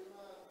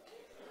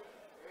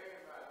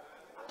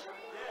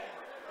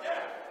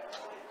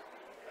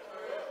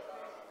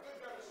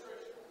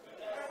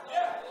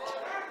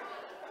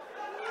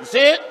 You see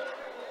it?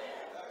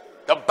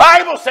 The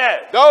Bible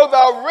says. Though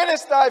thou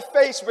rentest thy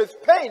face with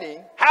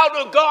painting, How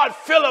does God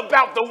feel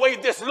about the way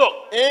this look?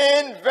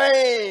 in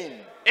vain,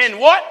 In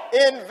what?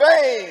 in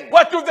vain,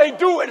 What do they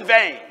do in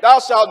vain? thou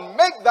shalt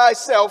make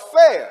thyself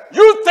fair.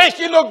 You think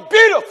you look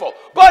beautiful,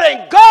 but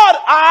in God's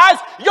eyes,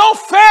 your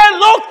fair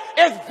look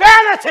is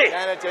vanity.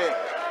 Vanity.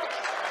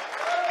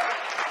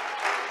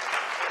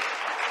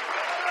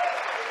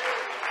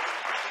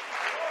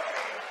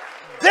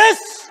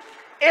 This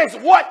is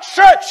what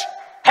church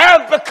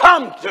have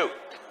become to.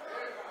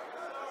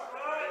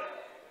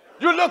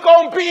 You look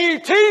on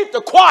BET,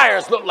 the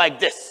choirs look like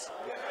this.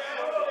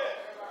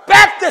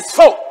 Baptist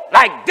folk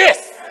like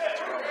this.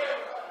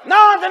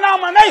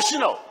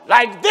 Non-denominational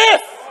like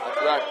this.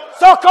 That's right.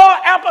 So-called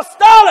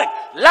apostolic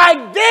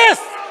like this.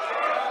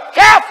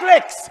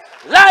 Catholics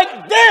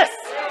like this.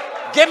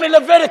 Give me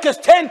Leviticus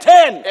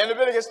 10:10. In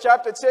Leviticus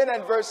chapter 10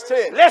 and verse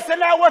 10, Listen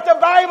to what the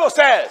Bible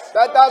says.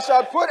 that thou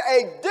shalt put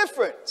a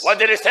difference. What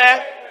did it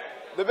say?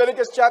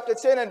 Leviticus chapter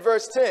 10 and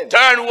verse 10.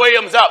 Turn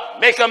Williams up.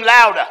 Make him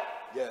louder.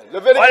 Yeah.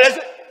 What is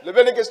it?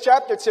 Leviticus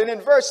chapter 10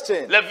 and verse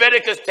 10.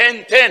 Leviticus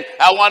 10:10.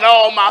 I want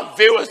all my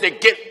viewers to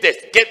get this,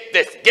 get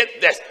this,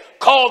 get this.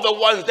 Call the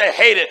ones that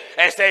hate it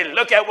and say,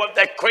 look at what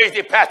that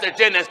crazy Pastor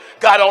Jennings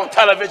got on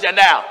television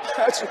now.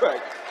 That's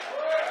right.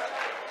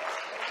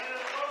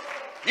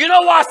 You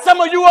know why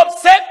some of you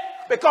upset?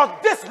 Because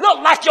this look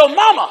like your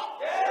mama.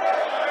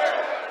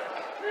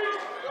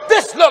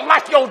 This look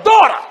like your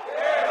daughter.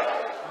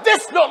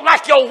 This look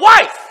like your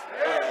wife.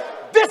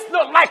 This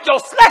look like your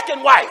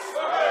second wife.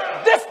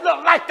 This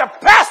look like the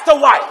pastor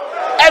wife.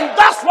 And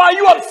that's why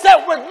you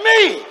upset with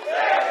me.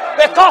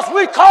 Because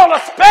we call a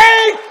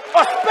spade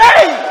a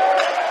spade.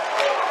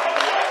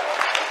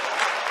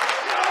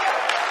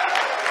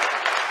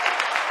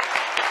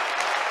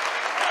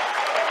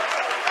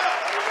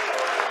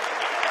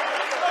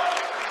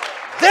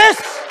 This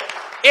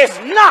is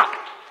not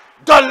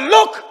the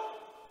look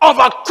of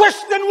a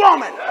Christian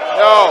woman.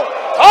 No.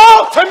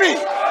 Talk to me.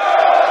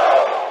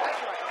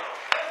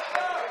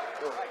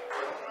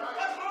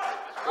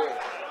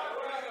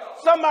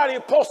 Somebody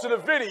posted a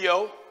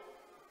video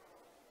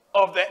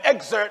of the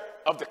excerpt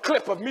of the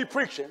clip of me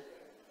preaching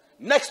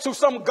next to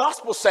some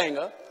gospel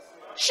singer.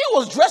 She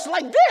was dressed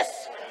like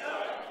this.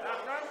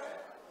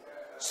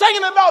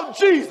 Singing about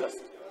Jesus.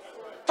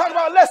 Talking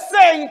about let's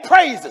sing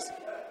praises.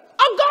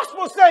 A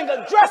gospel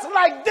singer dressed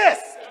like this.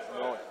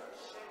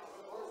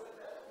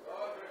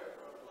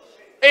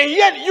 And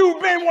yet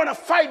you men want to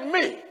fight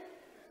me.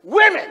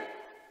 Women,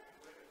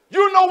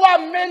 you know why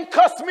men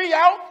cuss me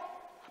out?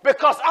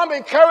 Because I'm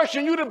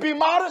encouraging you to be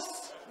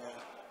modest.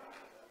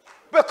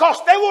 Because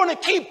they want to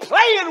keep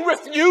playing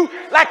with you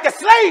like the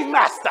slave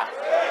master.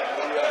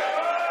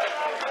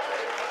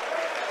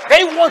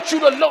 They want you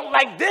to look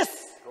like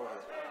this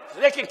so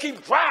they can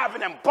keep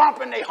driving and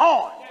bumping their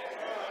horn.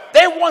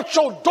 They want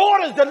your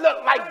daughters to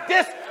look like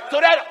this so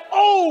that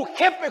old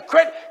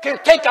hypocrite can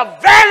take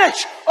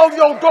advantage of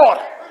your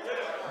daughter.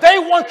 They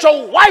want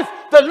your wife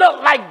to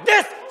look like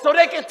this so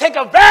they can take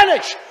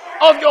advantage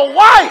of your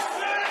wife.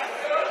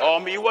 Call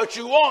me what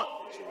you want.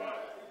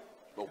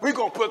 But we're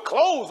going to put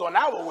clothes on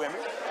our women.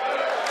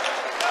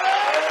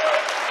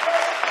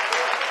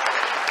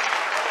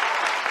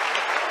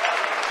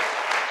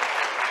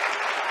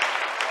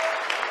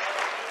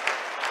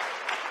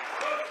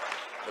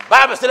 The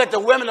Bible said that the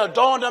women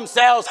adorn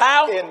themselves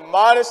how? In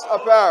modest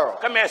apparel.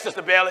 Come here,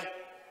 Sister Bailey.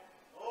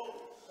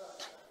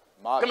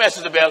 Modest. Come here,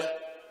 Sister Bailey.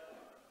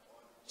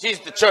 She's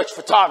the church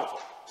photographer.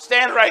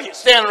 Stand right here.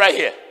 Stand right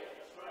here.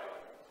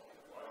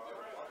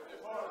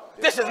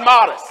 This is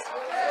modest.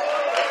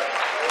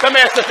 Come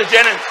here, Sister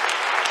Jennings.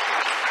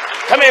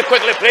 Come here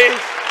quickly, please.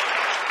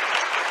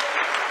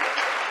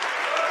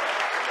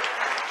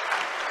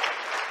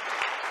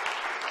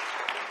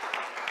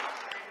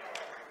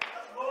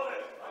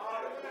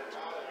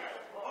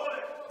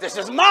 This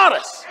is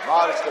modest.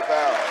 Modest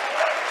apparel.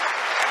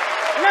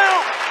 Now,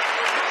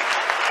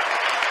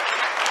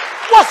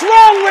 what's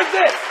wrong with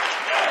this?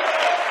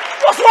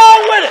 What's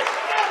wrong with it?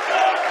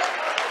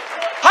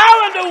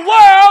 How in the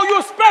world you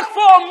expect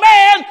for a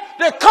man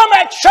to come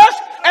at church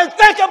and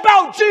think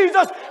about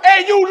Jesus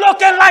and you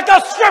looking like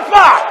a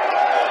stripper?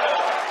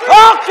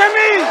 Talk to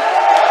me.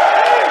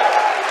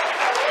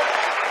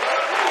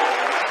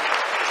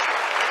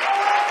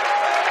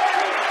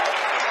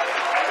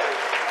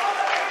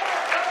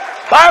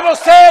 Bible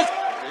says,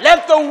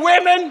 let the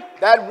women.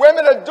 That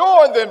women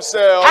adorn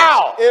themselves.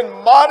 How? In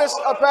modest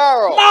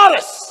apparel.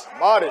 Modest.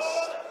 Modest.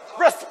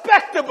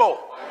 Respectable.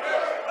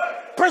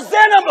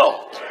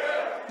 Presentable.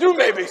 You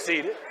may be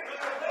seated.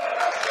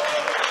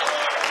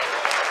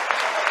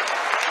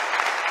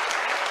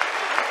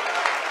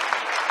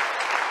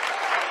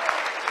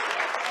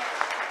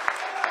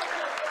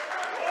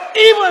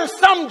 Even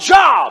some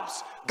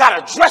jobs got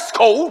a dress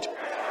code.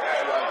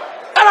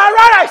 Am I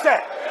right, I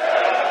said?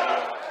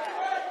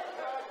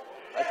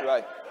 That's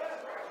right.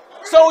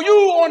 So you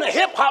on the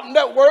hip hop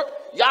network,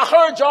 y'all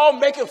heard y'all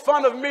making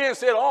fun of me and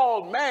said,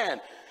 oh man,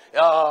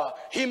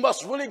 he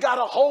must really got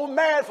a whole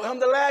man for him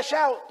to lash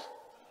out.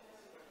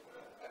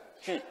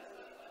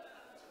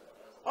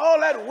 All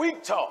that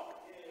weak talk.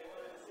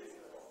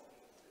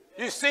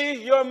 You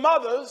see, your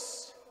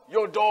mothers,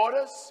 your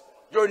daughters,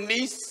 your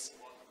niece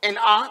and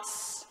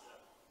aunts,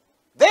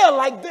 they're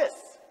like this.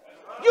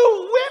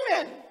 You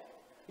women,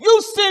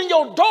 you send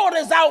your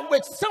daughters out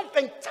with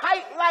something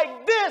tight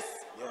like this.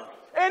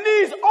 And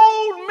these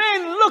old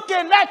men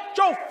looking at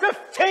your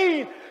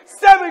 15,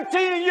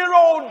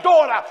 17-year-old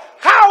daughter.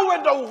 How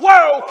in the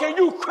world can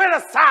you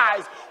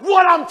criticize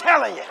what I'm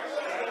telling you?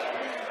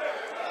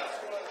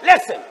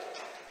 Listen,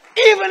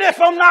 even if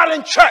I'm not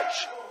in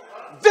church,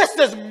 this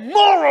is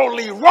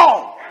morally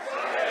wrong.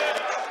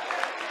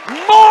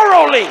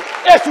 Morally,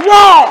 it's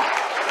wrong.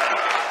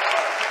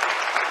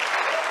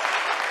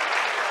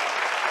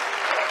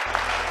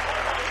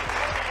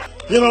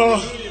 You know,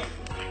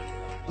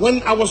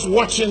 when I was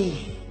watching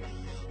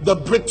the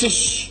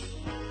British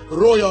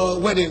royal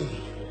wedding,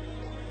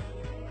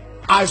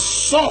 I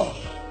saw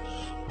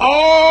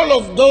all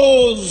of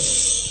those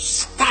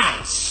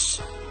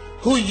stars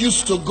who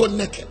used to go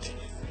naked,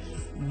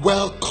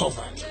 well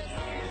covered.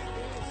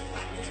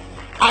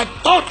 I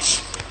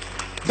thought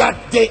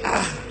that they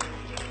are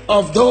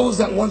of those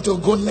that want to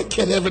go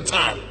naked every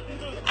time.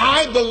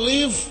 I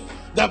believe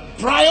that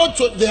prior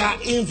to their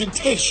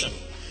invitation,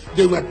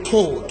 they were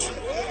told,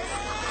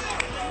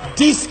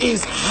 this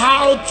is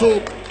how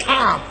to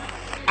come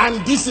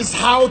and this is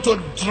how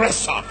to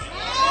dress up.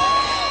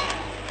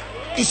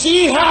 You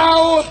see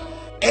how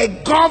a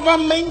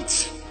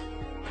government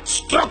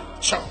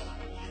structure,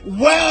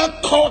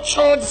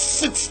 well-cultured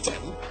system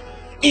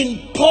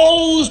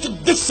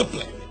imposed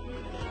discipline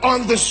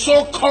on the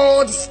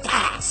so-called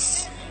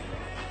stars.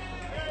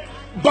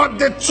 But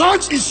the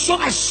church is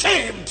so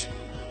ashamed.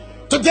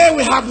 Today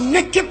we have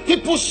naked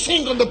people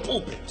sing on the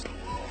pulpit.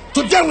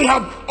 Today we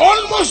have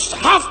almost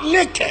half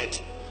naked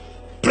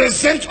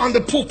present on the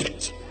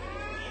pulpit,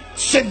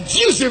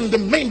 seducing the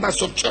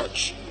members of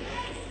church,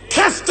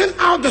 casting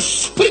out the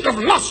spirit of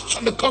lust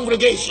from the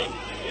congregation.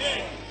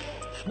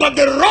 But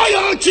the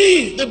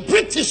royalty, the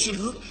British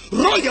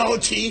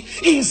royalty,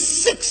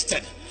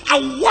 insisted.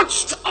 I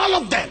watched all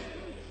of them.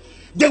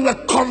 They were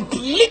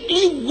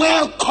completely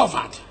well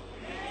covered.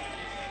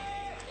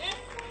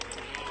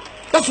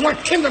 That's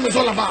what kingdom is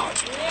all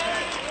about.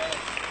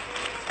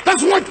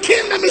 That's what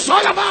kingdom is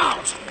all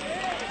about.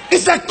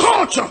 It's a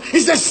culture,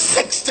 it's a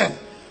system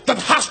that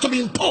has to be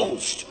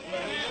imposed,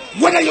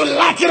 whether you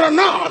like it or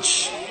not.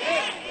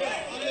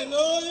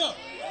 Hallelujah.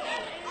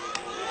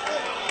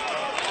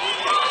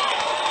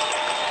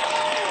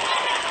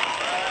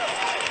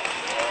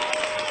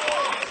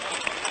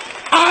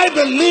 I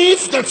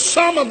believe that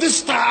some of these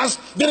stars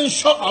didn't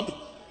show up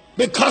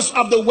because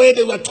of the way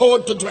they were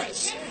told to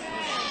dress.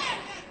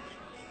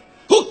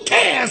 Who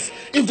cares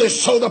if they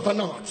showed up or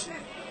not?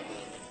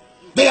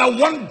 They are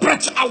one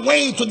breath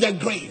away to their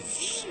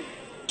graves.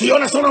 Do you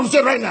understand what I'm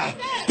saying right now?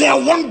 They are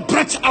one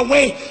breath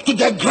away to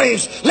their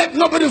graves. Let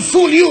nobody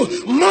fool you.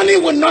 Money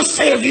will not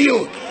save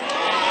you.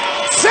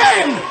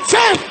 Fame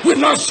will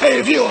not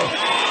save you.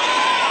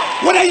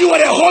 Whether you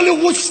are a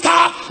Hollywood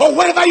star or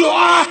wherever you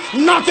are,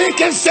 nothing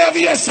can save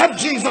you except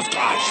Jesus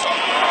Christ.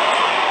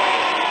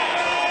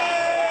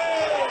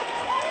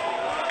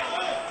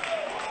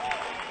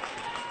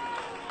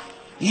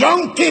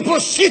 Young people,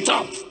 sit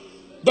up.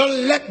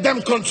 Don't let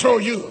them control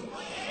you.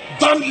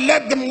 Don't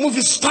let the movie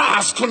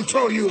stars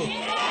control you.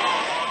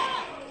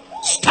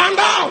 Stand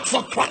out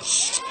for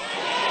Christ.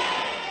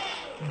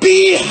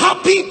 Be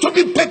happy to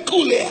be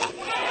peculiar.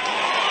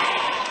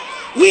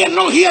 We are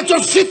not here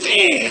to fit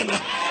in.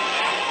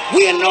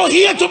 We are not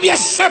here to be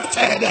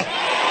accepted.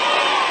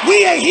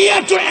 We are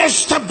here to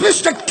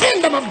establish the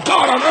kingdom of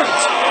God on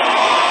earth.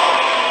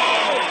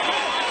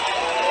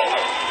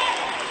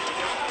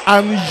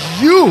 And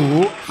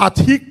you hath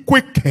he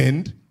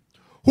quickened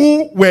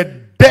who were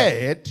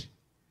dead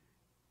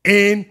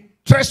in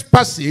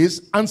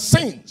trespasses and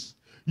sins.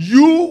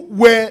 You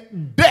were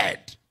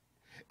dead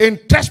in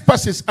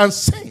trespasses and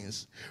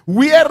sins,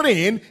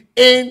 wherein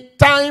in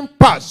time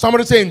past,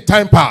 somebody say in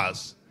time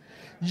past,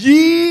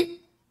 ye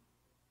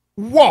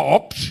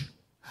walked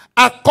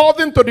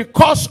according to the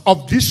course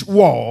of this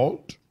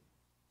world,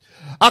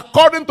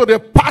 according to the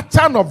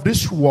pattern of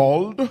this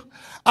world,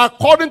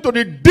 according to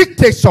the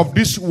dictates of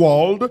this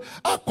world,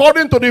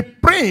 according to the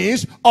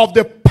prince of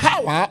the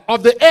power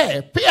of the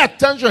air. Pay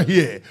attention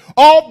here.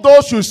 All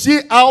those you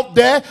see out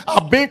there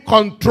are being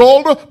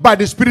controlled by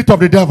the spirit of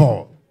the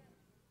devil.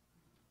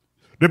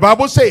 The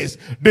Bible says,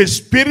 the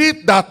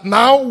spirit that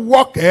now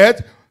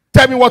walketh,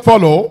 tell me what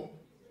follow.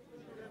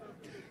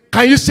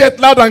 Can you say it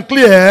loud and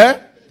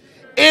clear?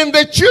 In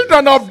the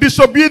children of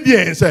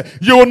disobedience,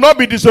 you will not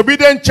be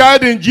disobedient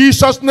child in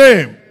Jesus'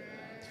 name.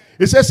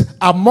 It says,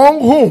 among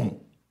whom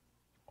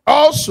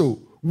also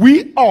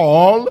we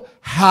all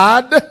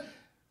had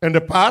in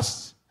the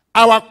past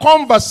our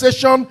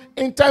conversation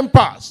in time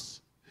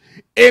past,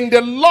 in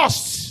the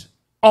lusts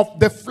of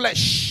the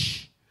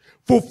flesh,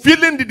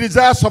 fulfilling the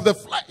desires of the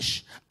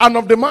flesh and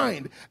of the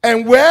mind,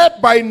 and were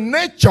by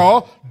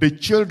nature the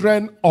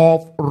children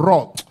of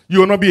wrath. You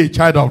will not be a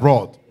child of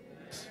wrath.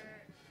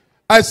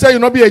 I say you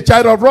will not be a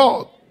child of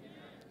wrath.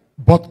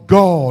 But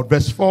God,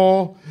 verse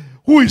 4,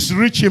 who is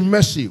rich in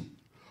mercy,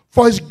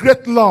 for his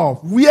great love,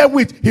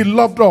 wherewith he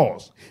loved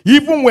us,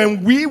 even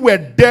when we were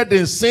dead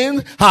in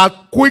sin, hath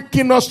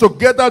quickened us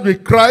together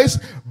with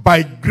Christ.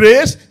 By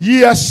grace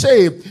ye are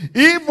saved,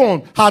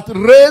 even hath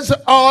raised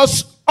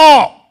us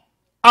up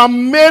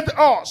and made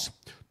us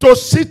to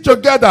sit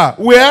together.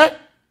 Where?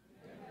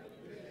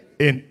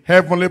 In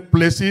heavenly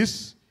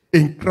places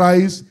in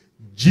Christ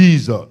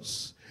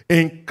Jesus.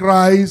 In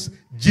Christ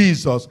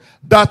Jesus.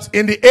 That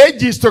in the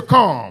ages to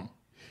come,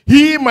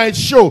 he might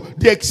show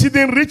the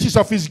exceeding riches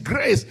of his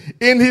grace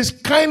in his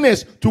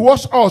kindness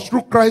towards us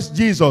through Christ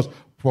Jesus.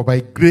 For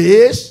by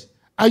grace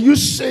are you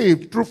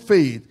saved through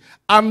faith,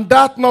 and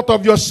that not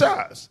of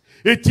yourselves.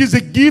 It is a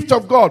gift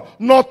of God,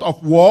 not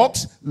of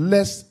works,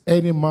 lest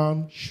any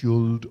man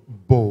should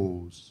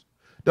boast.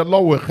 The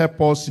Lord will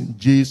help us in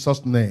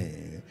Jesus'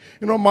 name.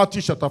 You know,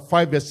 Matthew chapter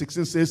 5 verse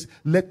 16 says,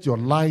 let your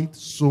light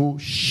so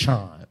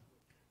shine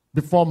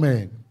before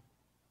men.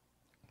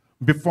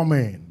 Before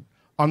men.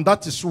 And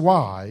that is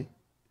why,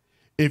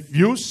 if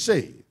you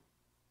say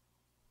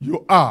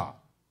you are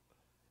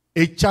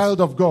a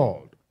child of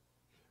God,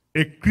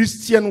 a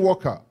Christian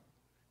worker,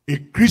 a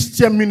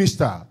Christian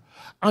minister,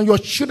 and your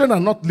children are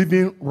not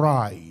living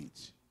right,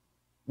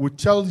 we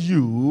tell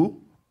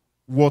you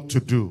what to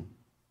do.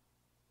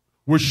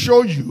 We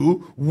show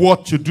you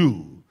what to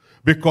do.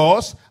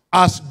 Because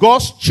as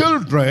God's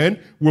children,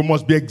 we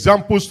must be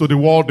examples to the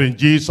world in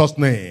Jesus'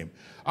 name.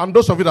 And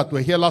those of you that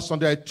were here last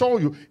Sunday, I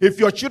told you, if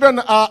your children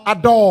are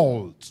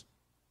adults,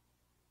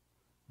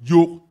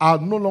 you are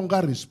no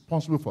longer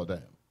responsible for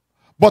them.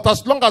 But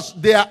as long as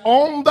they are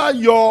under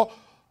your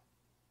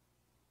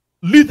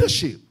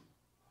leadership,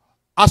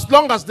 as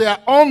long as they are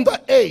under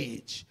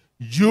age,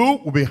 you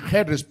will be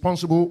held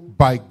responsible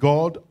by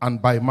God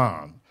and by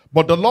man.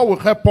 But the Lord will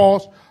help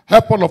us,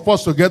 help all of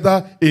us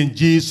together in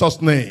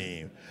Jesus'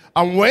 name.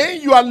 And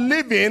when you are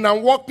living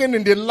and walking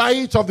in the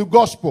light of the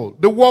gospel,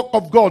 the work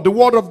of God, the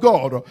word of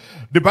God,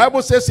 the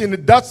Bible says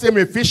in that same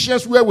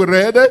Ephesians where we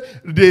read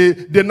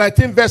the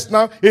 19th verse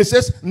now, it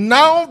says,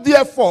 now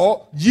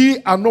therefore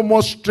ye are no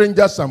more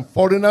strangers and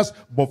foreigners,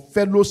 but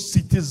fellow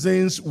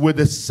citizens with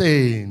the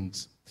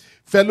saints.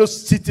 Fellow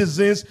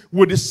citizens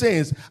with the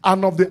saints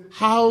and of the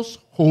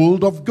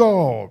household of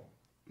God.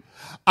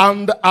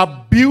 And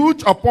are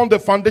built upon the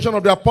foundation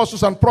of the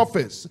apostles and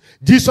prophets,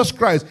 Jesus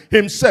Christ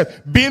himself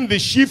being the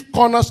chief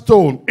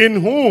cornerstone,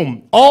 in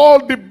whom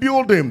all the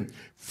building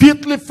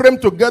fitly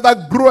framed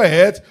together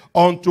groweth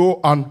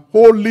unto an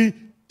holy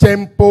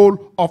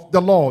temple of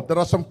the Lord. There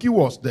are some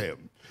keywords there.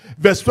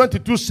 Verse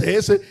 22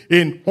 says,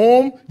 in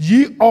whom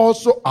ye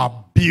also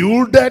are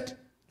builded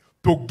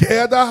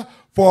together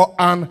for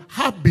an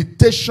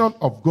habitation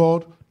of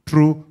God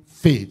through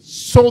faith.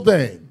 So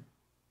then,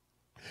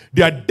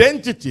 the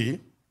identity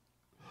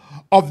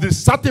of the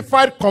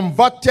certified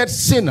converted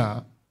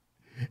sinner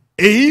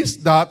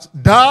is that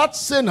that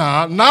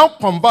sinner now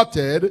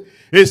converted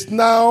is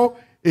now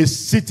a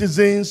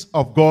citizen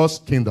of God's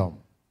kingdom.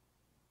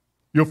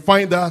 You'll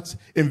find that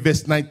in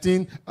verse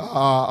 19,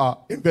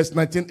 in verse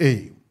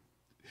 19a.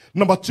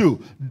 Number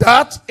 2,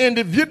 that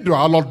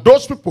individual or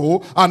those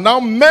people are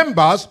now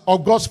members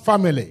of God's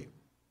family.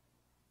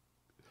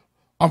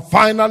 And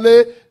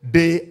finally,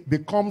 they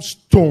become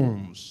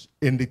stones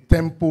in the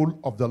temple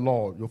of the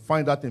Lord. You'll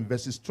find that in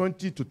verses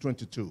 20 to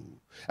 22.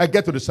 I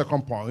get to the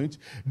second point.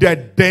 The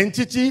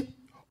identity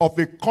of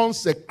a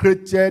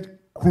consecrated,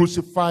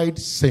 crucified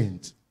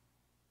saint.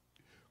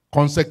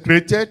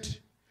 Consecrated,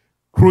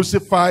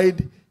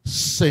 crucified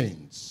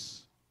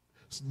saints.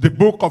 The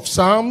book of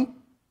Psalm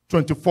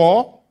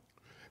 24,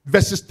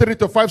 verses 3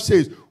 to 5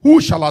 says,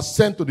 who shall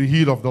ascend to the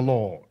hill of the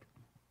Lord?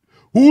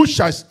 Who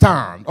shall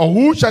stand, or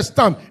who shall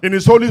stand in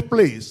his holy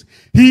place?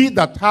 He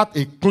that hath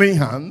a clean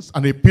hands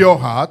and a pure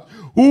heart,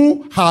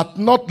 who hath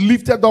not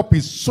lifted up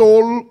his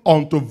soul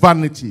unto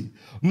vanity,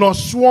 nor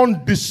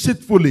sworn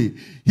deceitfully,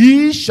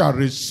 he shall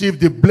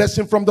receive the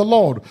blessing from the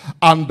Lord,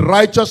 and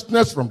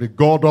righteousness from the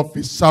God of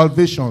his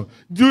salvation.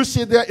 Do you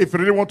see there, if you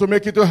really want to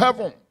make it to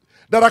heaven?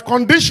 There are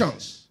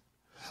conditions.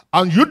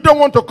 And you don't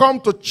want to come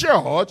to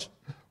church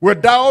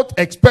without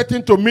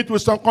expecting to meet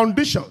with some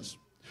conditions.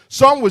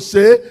 Some will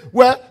say,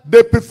 well,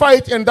 they prefer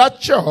it in that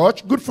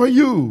church. Good for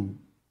you.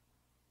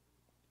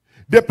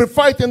 They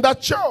prefer it in that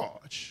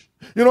church.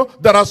 You know,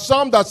 there are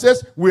some that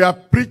says, we are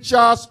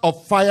preachers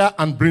of fire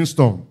and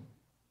brimstone.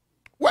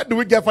 Where do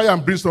we get fire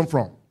and brimstone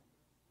from?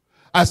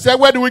 I said,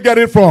 where do we get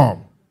it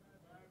from?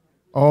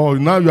 Oh,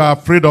 now you are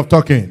afraid of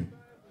talking.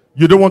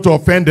 You don't want to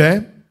offend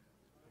them?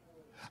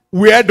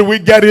 Where do we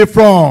get it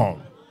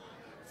from?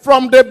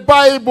 From the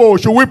Bible.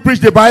 Should we preach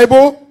the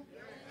Bible?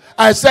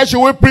 I said,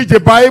 should we preach the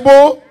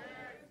Bible?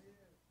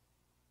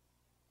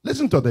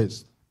 Listen to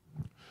this.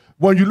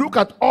 When you look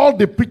at all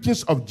the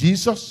preachings of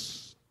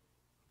Jesus,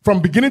 from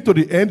beginning to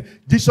the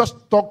end, Jesus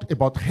talked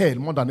about hell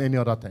more than any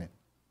other thing.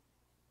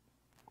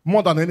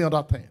 More than any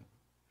other thing.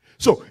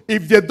 So,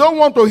 if they don't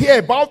want to hear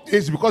about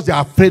this, because they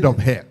are afraid of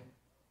hell.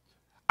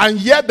 And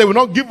yet, they will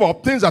not give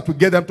up things that will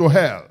get them to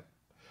hell.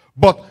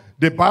 But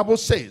the Bible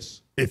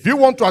says, if you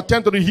want to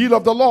attend to the heel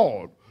of the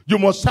Lord, you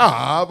must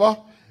have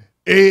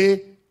a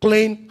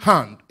clean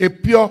hand, a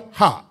pure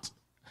heart.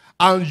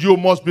 And you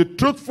must be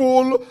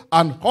truthful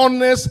and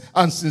honest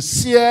and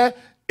sincere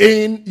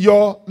in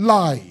your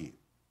life.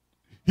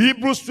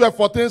 Hebrews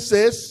 12:14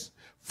 says,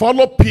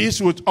 follow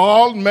peace with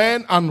all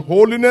men and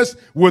holiness,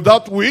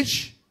 without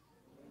which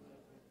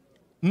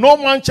no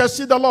man shall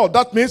see the Lord.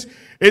 That means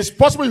it's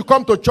possible you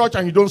come to church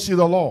and you don't see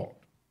the Lord.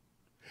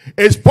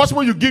 It's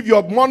possible you give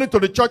your money to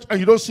the church and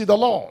you don't see the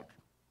Lord.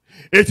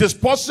 It is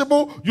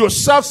possible you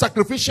serve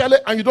sacrificially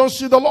and you don't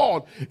see the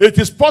Lord. It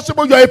is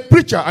possible you are a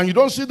preacher and you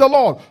don't see the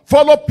Lord.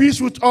 Follow peace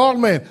with all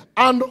men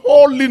and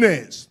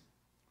holiness.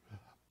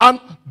 And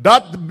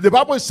that the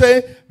Bible is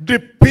saying the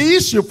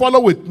peace you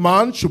follow with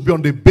man should be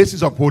on the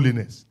basis of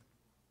holiness.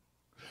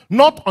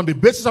 Not on the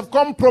basis of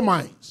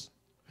compromise.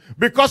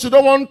 Because you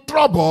don't want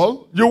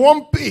trouble, you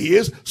want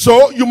peace,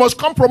 so you must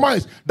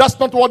compromise. That's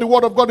not what the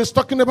word of God is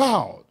talking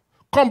about.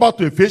 Come back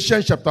to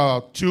Ephesians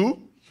chapter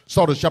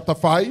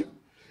 5.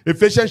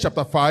 Ephesians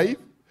chapter 5,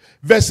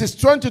 verses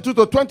 22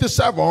 to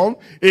 27.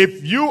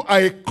 If you are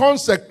a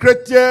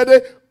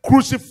consecrated,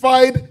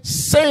 crucified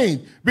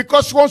saint,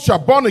 because once you are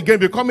born again,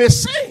 you become a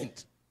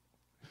saint.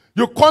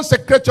 You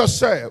consecrate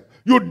yourself.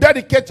 You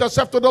dedicate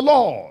yourself to the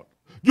Lord.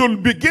 You'll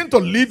begin to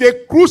live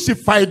a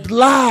crucified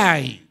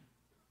life.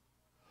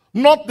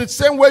 Not the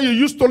same way you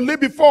used to live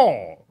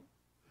before.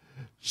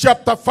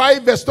 Chapter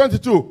 5, verse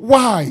 22.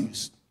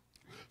 Wives,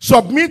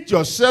 submit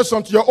yourselves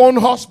unto your own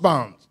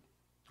husbands.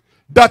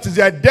 That is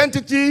the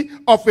identity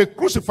of a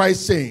crucified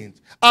saint,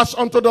 as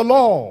unto the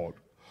Lord.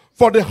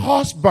 For the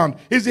husband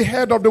is the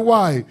head of the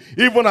wife,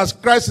 even as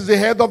Christ is the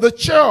head of the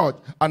church,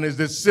 and is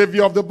the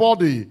Savior of the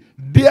body.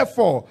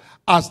 Therefore,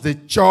 as the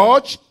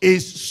church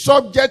is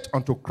subject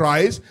unto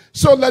Christ,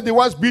 so let the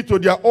wives be to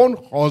their own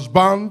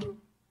husband.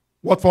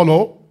 What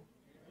follow?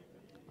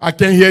 I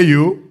can hear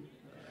you.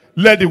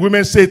 Let the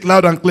women say it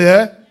loud and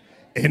clear.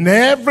 In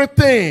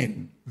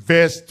everything.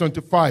 Verse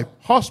 25.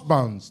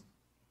 Husbands,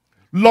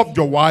 love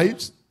your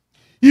wives,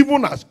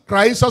 even as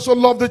Christ also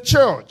loved the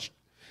church,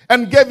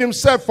 and gave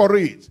himself for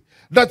it,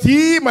 that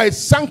he might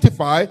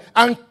sanctify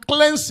and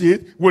cleanse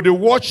it with the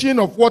washing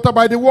of water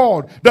by the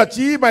word, that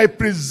he might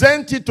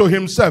present it to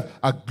himself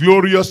a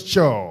glorious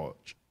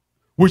church,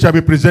 which shall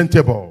be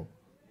presentable.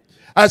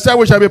 I said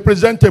we shall be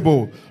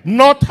presentable,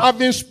 not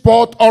having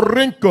spot or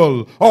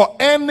wrinkle or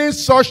any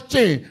such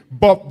thing,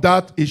 but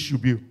that it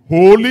should be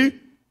holy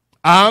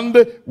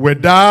and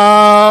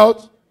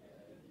without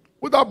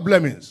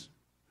blemish.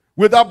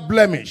 Without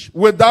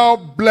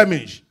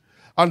blemish.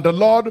 And the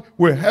Lord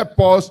will help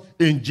us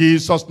in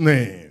Jesus'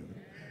 name.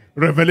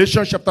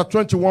 Revelation chapter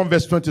 21,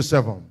 verse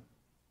 27.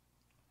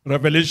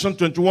 Revelation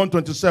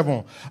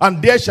 21:27.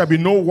 And there shall be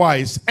no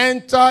wise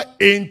enter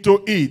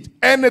into it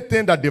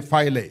anything that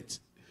defileth,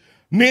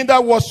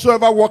 neither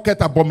whatsoever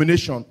worketh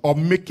abomination or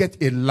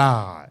maketh a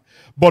lie,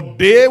 but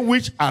they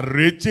which are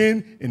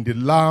written in the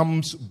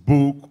Lamb's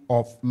book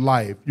of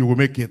life. You will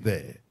make it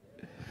there.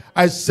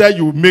 I said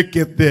you will make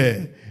it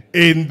there.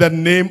 In the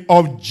name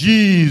of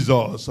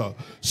Jesus.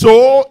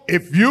 So,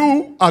 if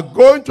you are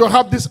going to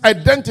have this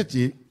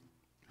identity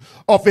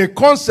of a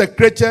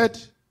consecrated,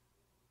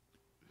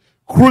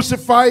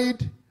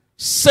 crucified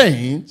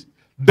saint,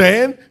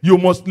 then you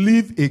must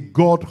live a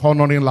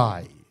God-honoring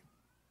life.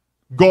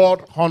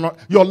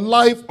 Your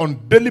life on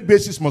daily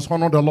basis must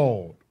honor the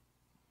Lord.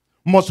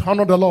 Must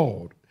honor the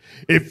Lord.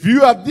 If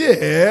you are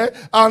there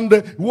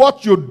and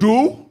what you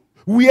do,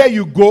 where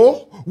you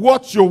go,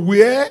 what you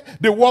wear,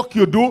 the work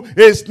you do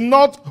is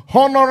not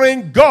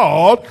honoring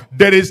God,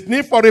 there is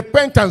need for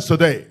repentance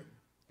today.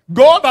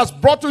 God has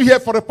brought you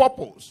here for a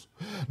purpose,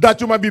 that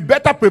you might be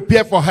better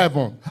prepared for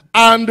heaven,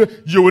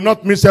 and you will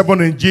not miss heaven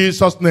in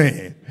Jesus'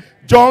 name.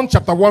 John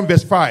chapter 1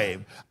 verse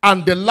 5.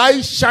 And the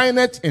light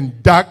shineth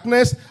in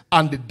darkness,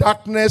 and the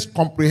darkness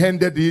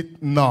comprehended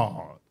it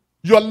not.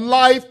 Your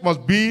life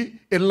must be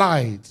a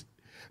light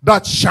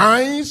that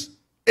shines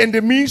in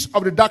the midst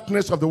of the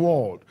darkness of the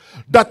world,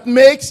 that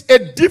makes a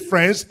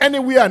difference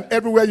anywhere and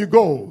everywhere you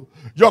go.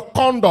 your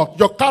conduct,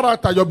 your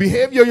character, your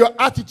behavior, your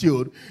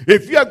attitude,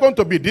 if you are going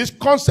to be this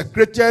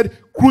consecrated,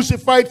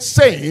 crucified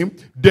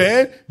saint,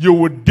 then you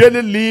will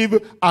daily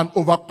live an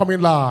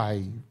overcoming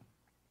life.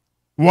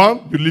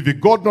 One, you live a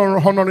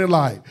God-honoring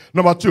life.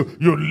 Number two,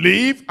 you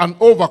live an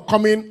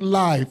overcoming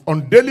life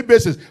on daily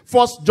basis.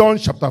 1 John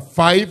chapter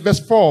 5, verse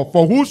 4.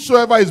 For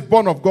whosoever is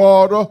born of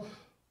God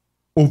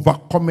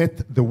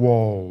overcometh the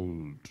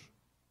world.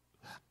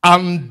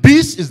 And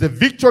this is the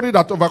victory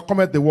that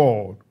overcometh the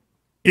world,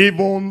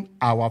 even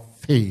our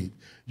faith.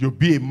 You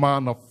be a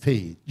man of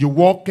faith. You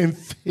walk in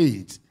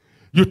faith.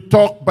 You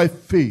talk by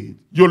faith.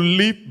 You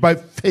live by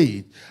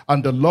faith.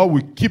 And the Lord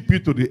will keep you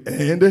to the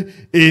end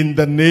in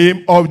the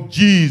name of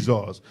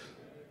Jesus.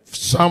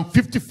 Psalm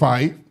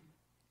 55,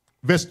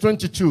 verse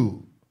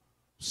 22.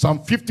 Psalm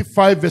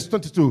 55, verse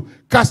 22.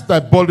 Cast thy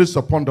burdens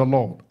upon the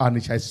Lord, and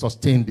he shall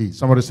sustain thee.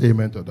 Somebody say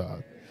amen to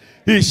that.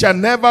 He shall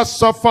never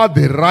suffer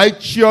the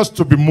righteous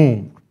to be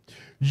moved.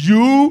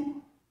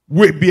 You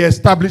will be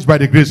established by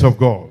the grace of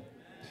God.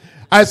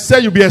 I say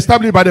you'll be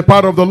established by the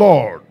power of the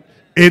Lord.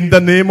 In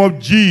the name of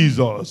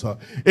Jesus.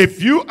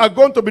 If you are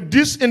going to be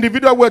this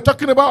individual we're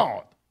talking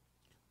about,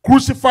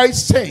 crucified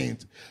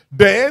saint,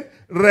 then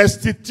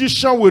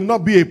restitution will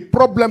not be a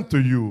problem to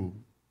you.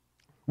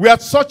 We are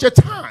at such a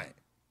time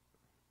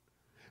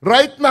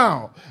right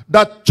now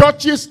that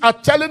churches are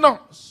telling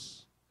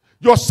us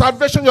your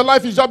salvation, your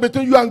life is just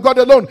between you and God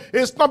alone.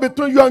 It's not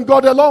between you and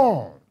God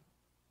alone.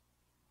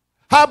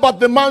 How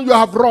about the man you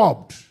have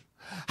robbed?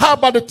 How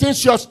about the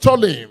things you have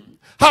stolen?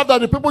 How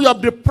about the people you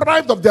have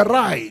deprived of their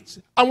rights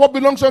and what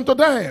belongs unto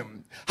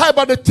them? How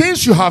about the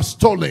things you have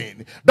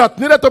stolen that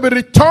needed to be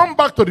returned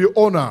back to the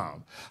owner?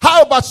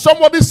 How about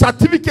somebody's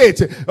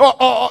certificate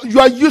or you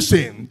are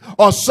using,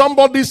 or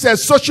somebody's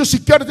social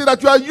security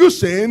that you are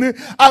using,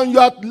 and you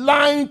are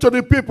lying to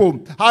the people?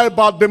 How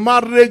about the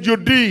marriage you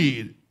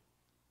did?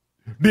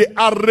 The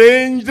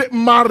arranged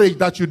marriage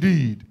that you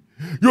did.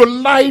 You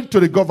lied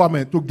to the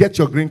government to get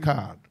your green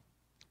card.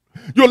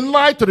 You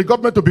lied to the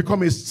government to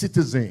become a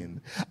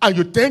citizen. And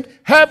you think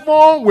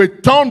heaven will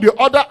turn the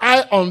other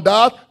eye on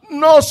that?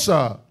 No,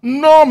 sir.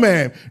 No,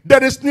 ma'am.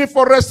 There is need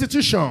for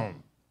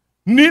restitution.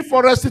 Need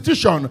for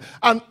restitution.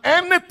 And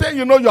anything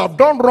you know you have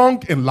done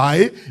wrong in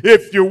life,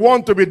 if you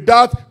want to be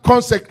that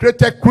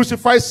consecrated,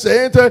 crucified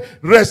saint,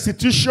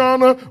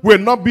 restitution will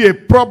not be a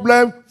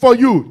problem for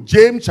you.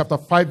 James chapter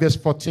 5, verse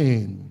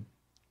 14.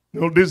 You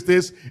know, these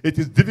days, it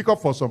is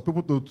difficult for some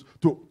people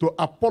to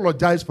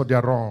apologize for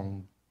their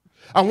wrong.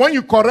 And when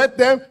you correct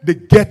them, they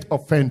get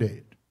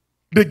offended.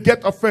 They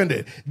get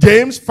offended.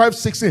 James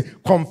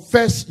 5:16.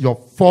 Confess your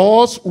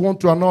faults one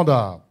to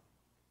another.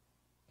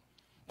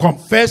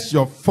 Confess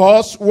your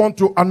faults one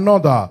to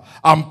another.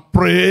 And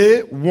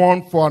pray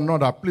one for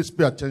another. Please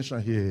pay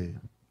attention here.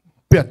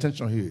 Pay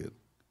attention here.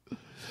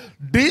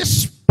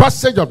 This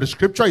passage of the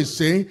scripture is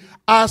saying,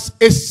 as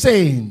a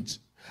saint,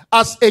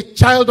 as a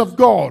child of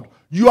God,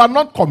 you are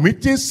not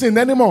committing sin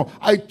anymore.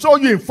 I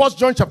told you in 1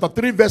 John chapter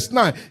 3 verse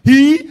 9.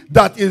 He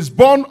that is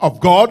born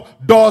of God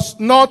does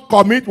not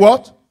commit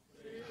what?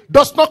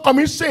 Does not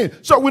commit sin.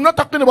 So we're not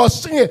talking about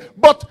sin,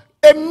 but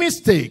a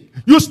mistake.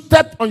 You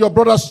stepped on your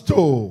brother's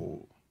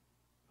toe.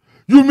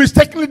 You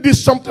mistakenly did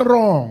something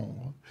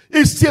wrong.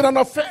 It's still an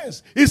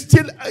offense. It's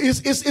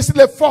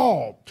still a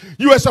fault.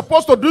 You were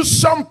supposed to do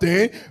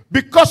something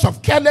because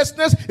of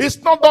carelessness. It's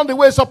not done the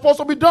way it's supposed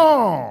to be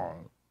done.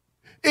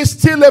 It's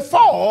still a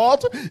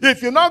fault.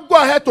 If you not go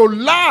ahead to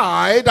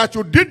lie that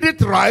you did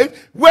it right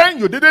when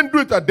you didn't do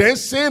it, then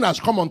sin has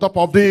come on top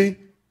of the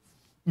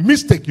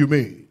mistake you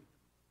made.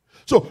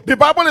 So the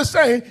Bible is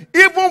saying,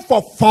 even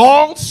for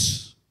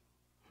faults,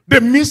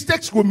 the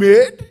mistakes we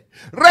made,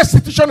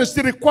 restitution is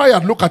still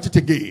required. Look at it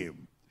again.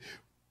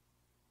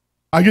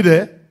 Are you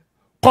there?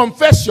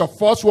 Confess your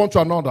faults one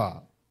to another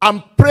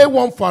and pray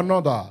one for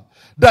another,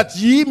 that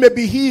ye may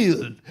be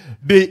healed.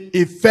 The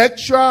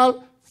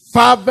effectual,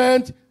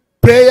 fervent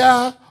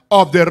prayer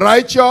of the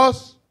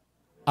righteous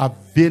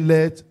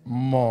availeth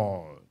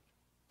more.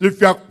 If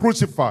you are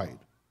crucified,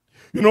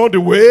 you know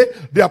the way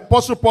the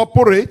Apostle Paul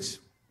operates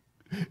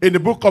in the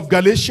book of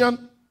Galatians,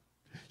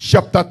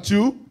 chapter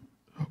 2.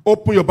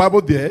 Open your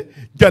Bible there.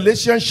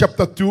 Galatians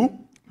chapter 2.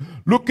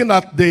 Looking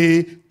at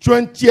the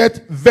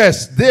 20th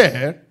verse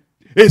there,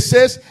 it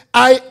says,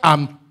 I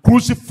am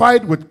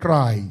crucified with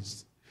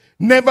Christ.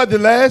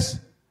 Nevertheless,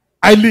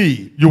 I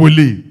live. You will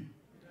live.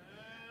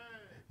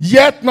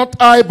 Yet not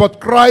I, but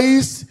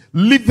Christ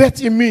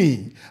liveth in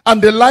me.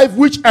 And the life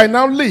which I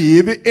now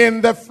live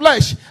in the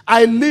flesh,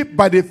 I live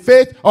by the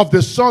faith of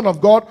the Son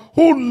of God,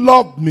 who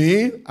loved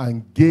me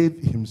and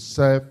gave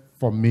himself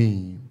for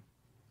me.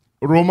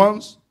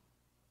 Romans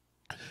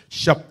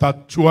chapter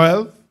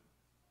 12.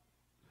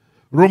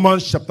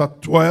 Romans chapter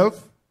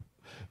 12,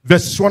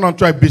 verses 1 and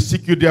 2. I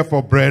beseech you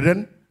therefore,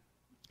 brethren,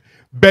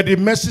 by the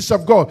mercies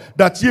of God,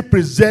 that ye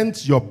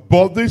present your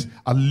bodies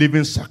a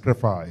living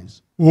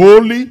sacrifice,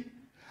 holy,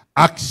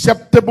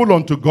 acceptable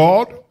unto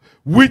God,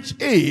 which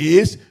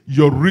is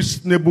your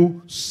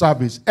reasonable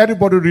service.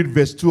 Everybody read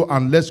verse 2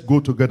 and let's go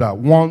together.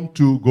 1,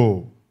 2,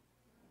 go.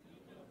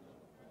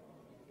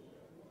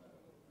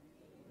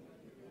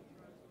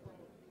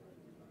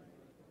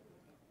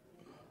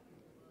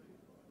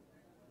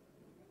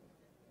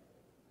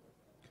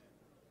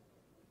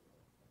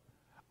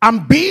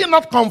 And be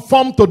not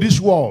conformed to this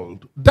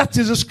world. That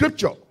is the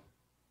scripture.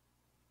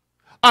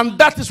 And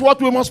that is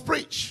what we must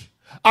preach.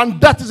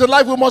 And that is the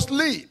life we must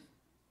live.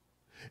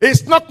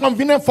 It's not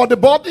convenient for the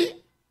body,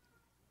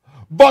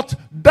 but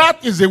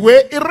that is the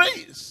way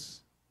it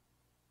is.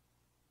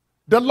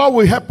 The Lord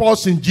will help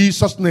us in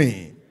Jesus'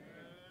 name.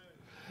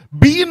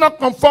 Be not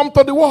conformed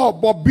to the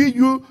world, but be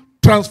you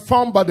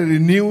transformed by the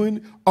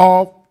renewing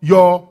of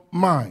your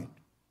mind.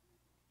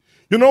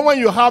 You know, when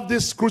you have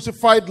this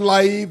crucified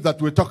life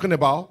that we're talking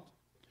about,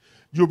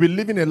 you'll be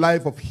living a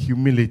life of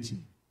humility.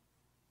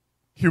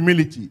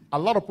 Humility. A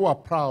lot of people are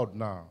proud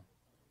now.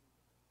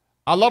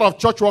 A lot of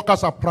church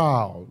workers are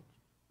proud.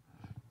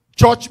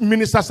 Church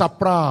ministers are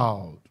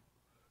proud.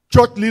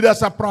 Church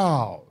leaders are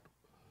proud.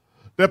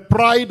 The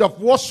pride of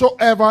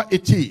whatsoever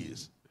it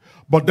is.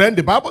 But then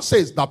the Bible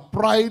says that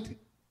pride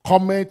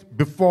cometh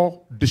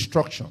before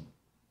destruction.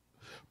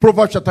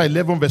 Proverbs chapter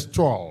 11 verse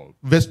 12,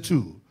 verse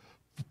 2.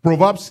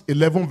 Proverbs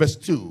 11 verse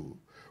 2.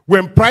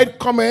 When pride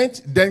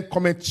cometh, then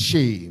cometh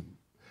shame.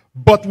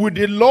 But with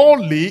the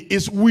lowly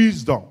is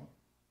wisdom.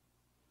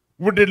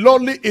 With the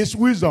lowly is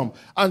wisdom.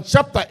 And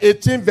chapter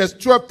 18 verse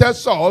 12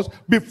 tells us,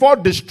 before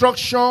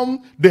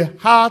destruction, the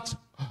heart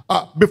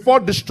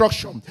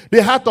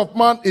of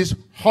man is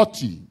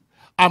haughty.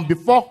 And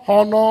before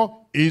honor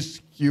is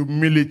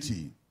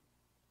humility.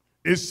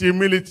 It's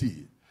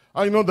humility.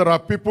 And you know there are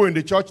people in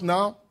the church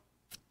now,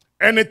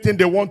 anything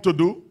they want to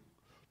do,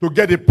 to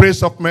get the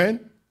praise of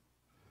men,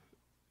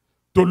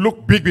 to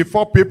look big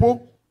before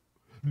people,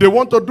 they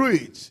want to do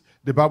it.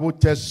 The Bible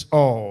tells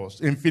us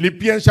in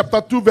Philippians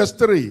chapter 2 verse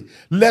 3,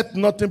 let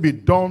nothing be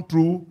done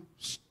through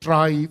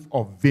strife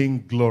or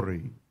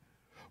vainglory,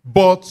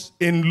 but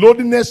in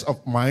lowliness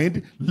of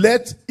mind,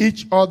 let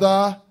each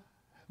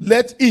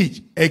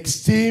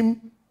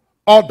esteem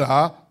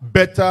other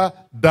better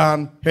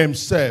than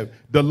himself.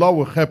 The Lord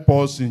will help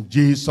us in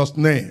Jesus'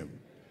 name.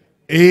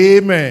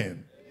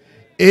 Amen.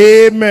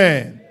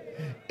 Amen.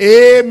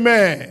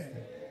 Amen.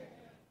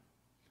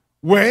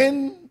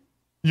 When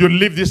you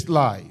live this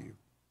life,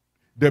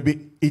 there'll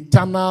be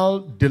eternal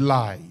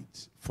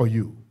delight for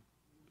you.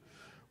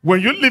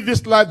 When you live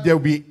this life, there'll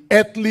be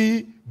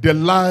earthly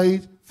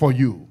delight for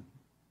you.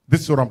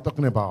 This is what I'm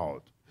talking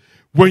about.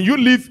 When you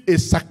live a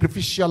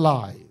sacrificial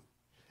life,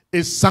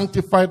 a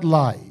sanctified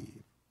life,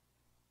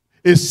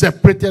 a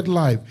separated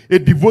life, a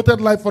devoted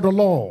life for the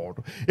Lord,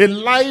 a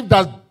life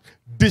that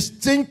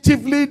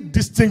distinctively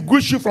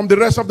distinguishes you from the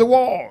rest of the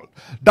world,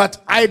 that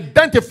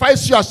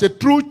identifies you as a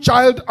true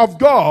child of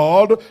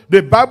God,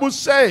 the Bible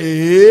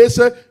says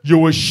you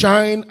will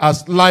shine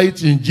as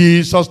light in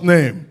Jesus'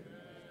 name.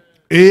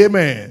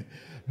 Amen.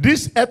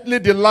 This earthly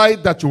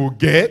delight that you will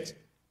get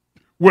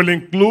will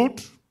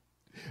include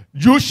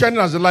you shining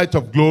as the light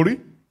of glory,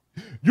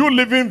 you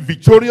living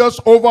victorious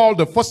over all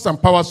the forces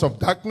and powers of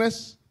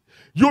darkness,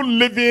 you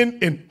living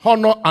in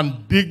honor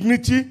and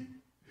dignity,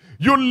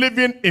 you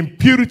living in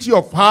purity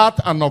of heart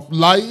and of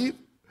life,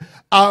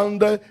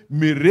 and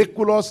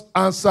miraculous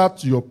answer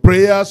to your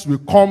prayers will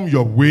come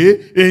your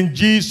way in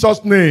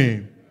Jesus'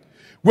 name.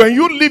 When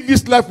you live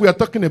this life we are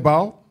talking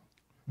about,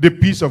 the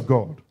peace of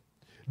God,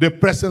 the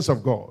presence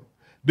of God,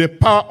 the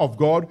power of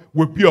God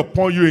will be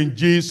upon you in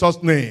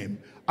Jesus' name.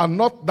 And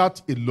not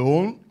that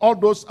alone, all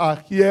those are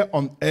here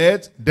on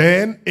earth,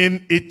 then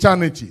in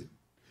eternity.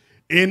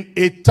 In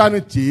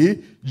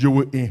eternity, you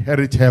will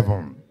inherit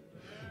heaven.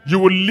 You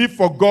will live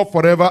for God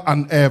forever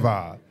and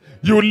ever.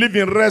 You will live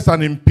in rest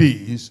and in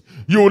peace.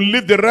 You will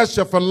live the rest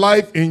of your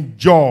life in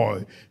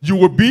joy. You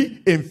will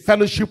be in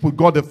fellowship with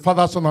God the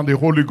Father, Son, and the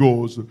Holy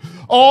Ghost.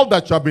 All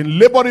that you have been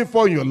laboring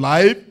for in your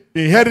life,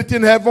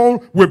 inheriting heaven,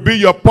 will be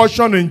your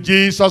portion in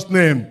Jesus'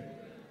 name.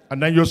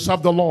 And then you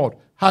serve the Lord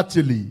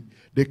heartily.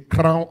 The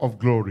crown of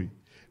glory,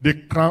 the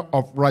crown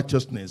of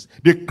righteousness,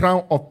 the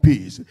crown of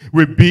peace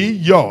will be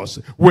yours.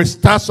 With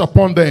stars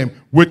upon them,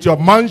 with your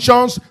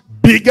mansions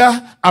bigger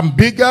and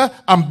bigger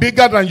and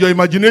bigger than your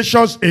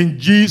imaginations in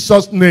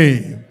Jesus'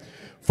 name.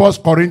 1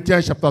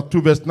 Corinthians chapter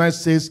 2 verse 9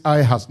 says,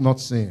 eye has not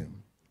seen,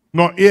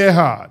 nor ear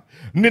heard,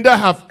 neither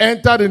have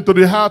entered into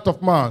the heart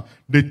of man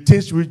the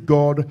things which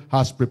God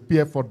has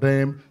prepared for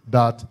them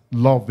that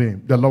love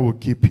him. The Lord will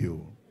keep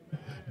you.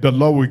 The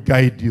Lord will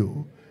guide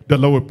you. The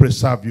Lord will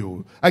preserve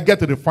you. I get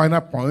to the final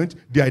point,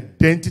 the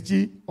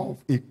identity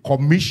of a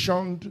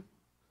commissioned,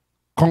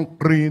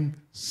 conquering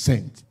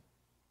saint.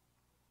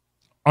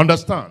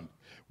 Understand,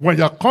 when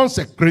you are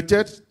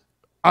consecrated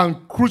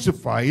and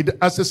crucified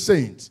as a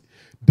saint,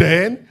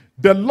 then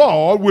the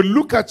Lord will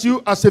look at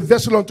you as a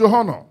vessel unto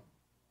honor.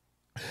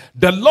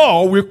 The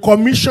Lord will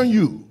commission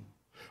you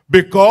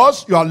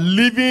because you are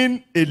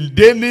living a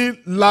daily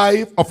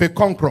life of a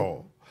conqueror.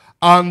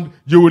 And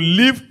you will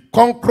live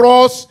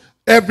conquerors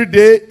every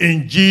day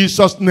in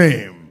Jesus'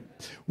 name.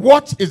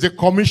 What is the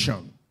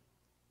commission?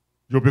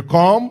 You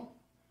become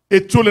a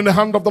tool in the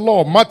hand of the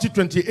Lord. Matthew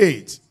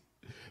 28.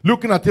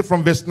 Looking at it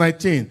from verse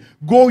 19.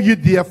 Go ye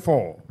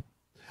therefore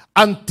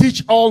and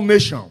teach all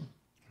nations.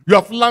 You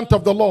have learned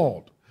of the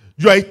Lord.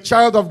 You are a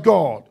child of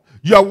God.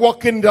 You are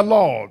walking in the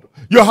Lord.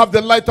 You have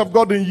the light of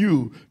God in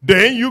you.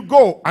 Then you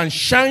go and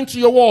shine to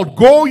your world.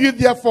 Go ye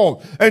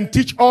therefore and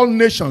teach all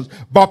nations,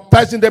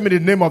 baptizing them in the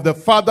name of the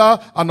Father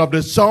and of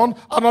the Son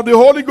and of the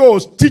Holy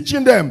Ghost,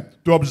 teaching them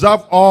to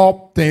observe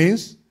all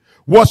things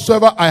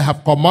whatsoever I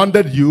have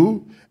commanded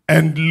you.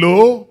 And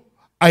lo,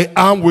 I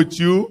am with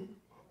you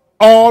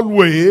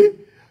always,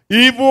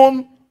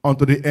 even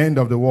unto the end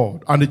of the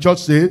world. And the church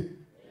said,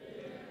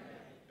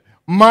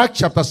 Mark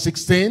chapter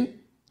 16,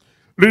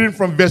 reading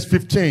from verse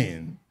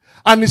 15.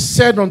 And he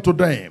said unto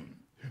them,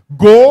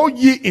 go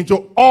ye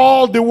into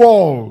all the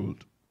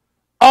world,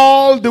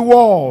 all the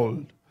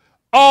world,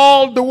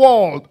 all the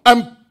world,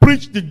 and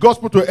preach the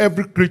gospel to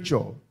every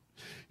creature.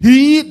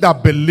 He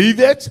that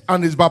believeth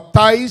and is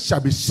baptized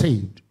shall be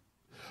saved,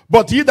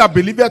 but he that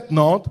believeth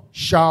not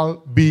shall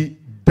be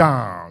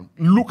damned.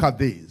 Look at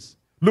this.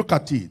 Look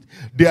at it.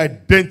 The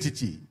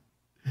identity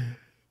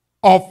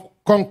of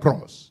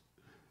conquerors.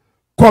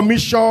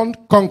 Commissioned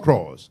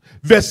conquerors.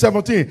 Verse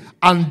 17.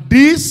 And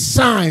these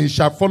signs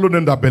shall follow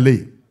them that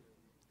believe.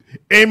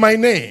 In my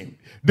name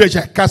they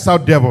shall cast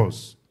out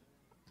devils.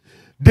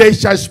 They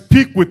shall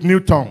speak with new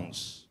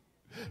tongues.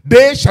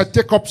 They shall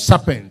take up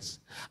serpents.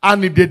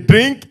 And if they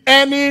drink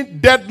any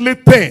deadly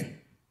thing,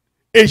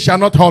 it shall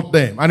not hurt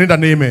them. I need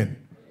an amen.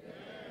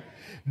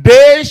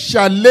 They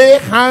shall lay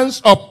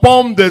hands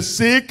upon the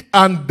sick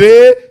and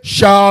they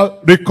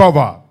shall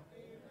recover.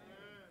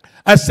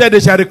 I said they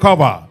shall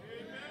recover.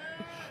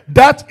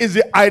 That is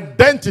the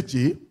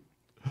identity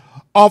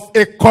of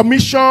a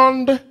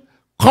commissioned,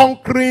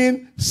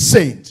 conquering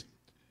saint.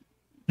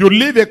 You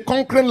live a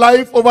conquering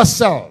life over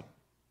self.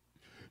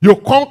 You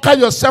conquer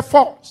yourself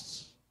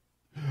first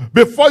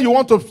before you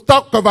want to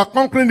start over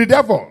conquering the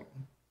devil.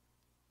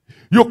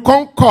 You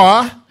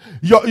conquer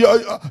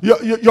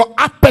your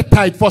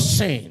appetite for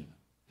sin,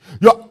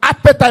 your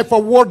appetite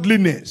for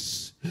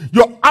worldliness,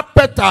 your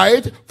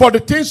appetite for the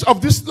things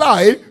of this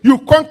life. You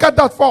conquer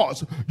that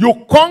first.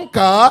 You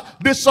conquer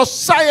the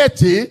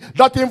society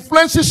that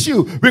influences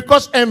you,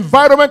 because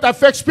environment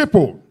affects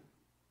people.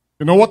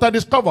 You know what I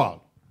discovered?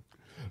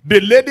 The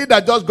lady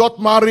that just got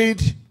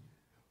married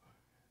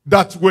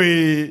that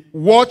we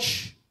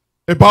watch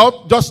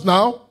about just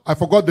now, I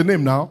forgot the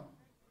name now.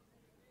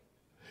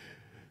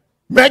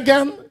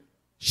 Megan,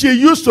 she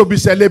used to be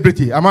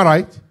celebrity, am I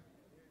right?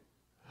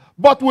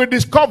 But we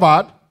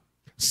discovered,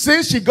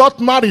 since she got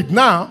married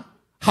now,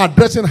 her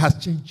dressing has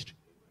changed.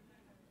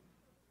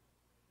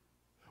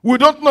 We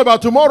don't know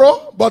about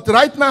tomorrow, but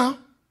right now,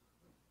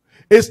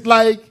 it's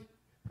like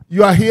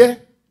you are here,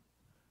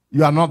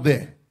 you are not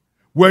there.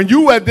 When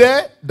you were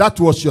there, that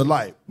was your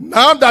life.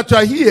 Now that you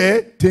are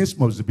here, things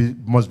must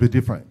be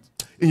different.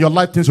 In your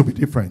life, things will be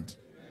different.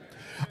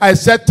 I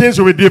said things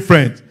will be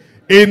different.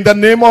 In the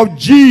name of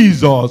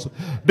Jesus.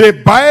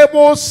 The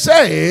Bible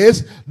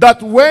says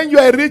that when you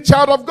are a rich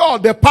child of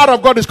God, the power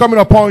of God is coming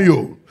upon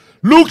you.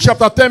 Luke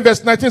chapter 10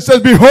 verse 19 says,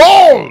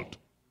 behold,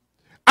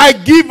 I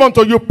give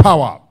unto you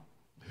power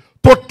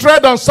to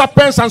tread on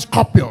serpents and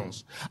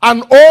scorpions,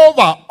 and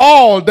over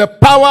all the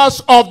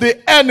powers of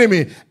the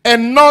enemy,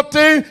 and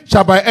nothing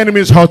shall by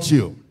enemies hurt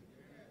you.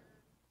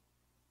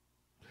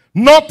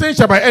 Nothing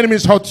shall by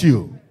enemies hurt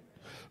you.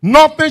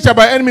 Nothing shall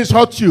by enemies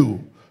hurt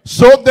you.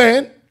 So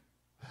then,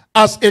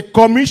 as a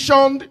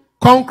commissioned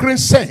conquering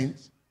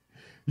saint,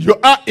 you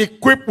are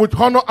equipped with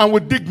honor and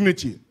with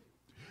dignity.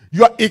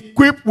 You are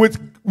equipped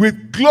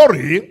with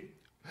glory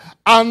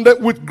and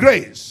with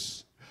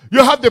grace.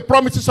 You have the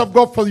promises of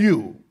God for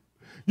you.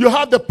 You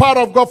have the power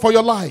of God for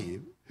your life.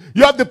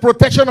 You have the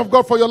protection of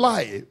God for your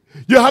life.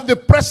 You have the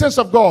presence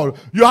of God.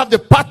 You have the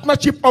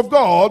partnership of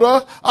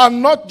God.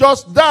 And not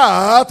just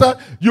that,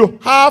 you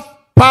have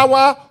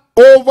power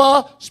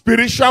over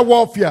spiritual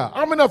warfare.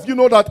 How many of you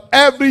know that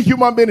every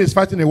human being is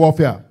fighting a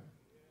warfare?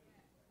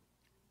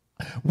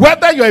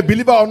 Whether you're a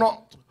believer or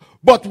not.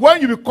 But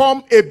when you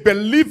become a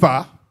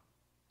believer,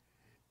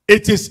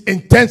 it is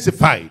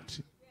intensified.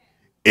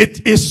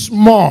 It is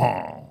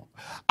more.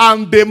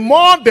 And the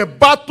more the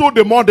battle,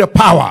 the more the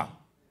power.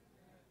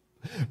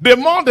 The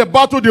more the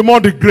battle, the more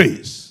the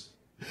grace.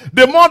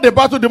 The more the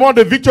battle, the more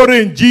the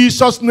victory in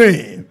Jesus'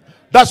 name.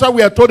 That's why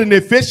we are told in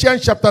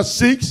Ephesians chapter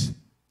 6.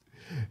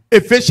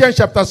 Ephesians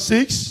chapter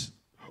 6.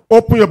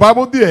 Open your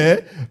Bible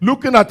there.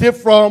 Looking at it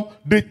from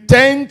the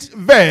 10th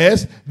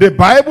verse, the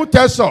Bible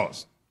tells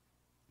us.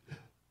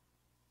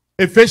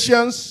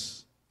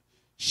 Ephesians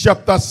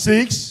chapter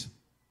 6.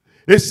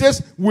 It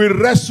says, we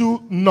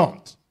wrestle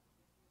not.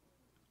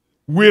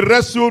 We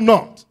wrestle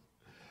not.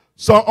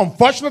 So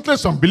unfortunately,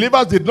 some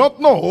believers did not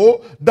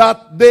know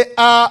that they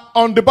are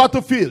on the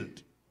battlefield.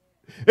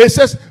 It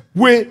says,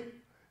 where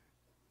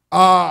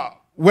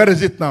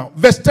is it now?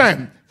 Verse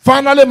 10.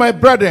 Finally, my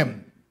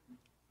brethren,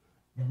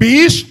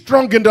 be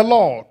strong in the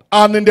Lord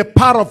and in the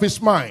power of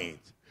his might.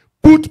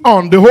 Put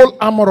on the whole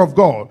armor of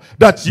God,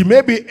 that ye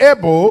may be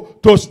able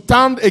to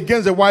stand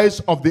against the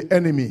wiles of the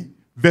enemy.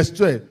 Verse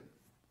 12.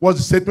 What's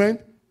the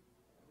statement?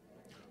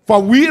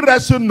 For we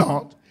wrestle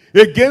not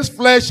against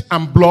flesh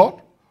and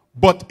blood,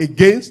 but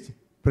against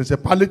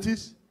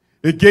principalities,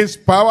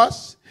 against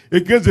powers,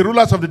 against the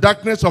rulers of the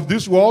darkness of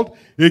this world,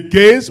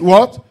 against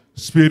what?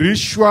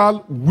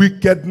 Spiritual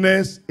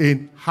wickedness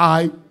in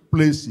high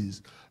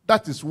places.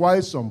 That is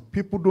why some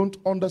people don't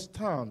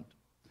understand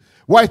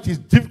why it is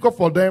difficult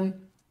for them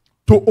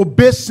to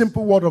obey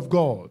simple word of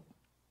God.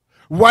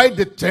 Why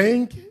they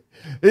think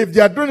if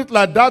they are doing it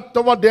like that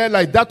over there,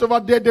 like that over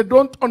there, they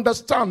don't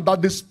understand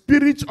that the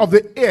spirit of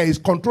the air is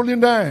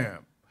controlling them.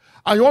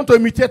 And you want to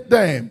imitate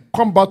them,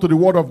 come back to the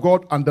word of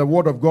God, and the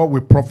word of God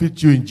will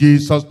profit you in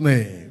Jesus'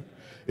 name.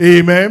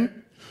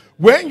 Amen.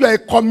 When you are a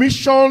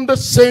commissioned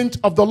saint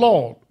of the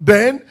Lord,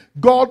 then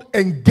God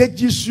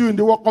engages you in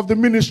the work of the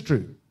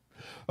ministry.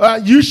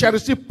 You shall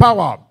receive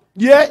power.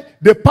 Yeah,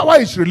 the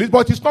power is released,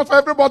 but it's not for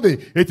everybody.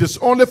 It is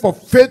only for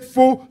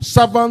faithful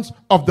servants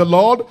of the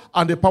Lord,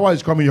 and the power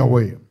is coming your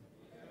way.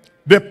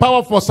 The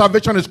power for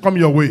salvation is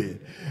coming your way.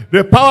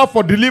 The power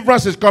for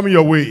deliverance is coming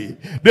your way.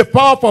 The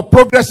power for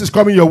progress is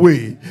coming your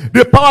way.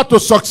 The power to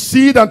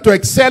succeed and to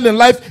excel in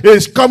life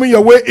is coming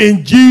your way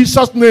in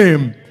Jesus'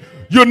 name.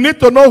 You need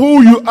to know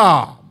who you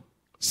are.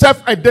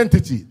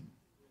 Self-identity.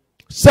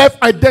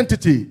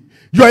 Self-identity.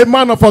 You are a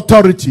man of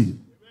authority.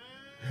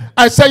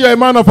 I say you're a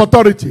man of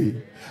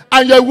authority.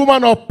 And you're a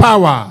woman of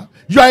power.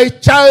 You are a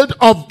child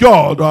of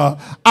God.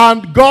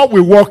 And God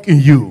will work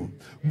in you.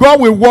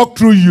 God will walk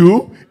through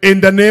you in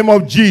the name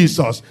of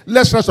Jesus.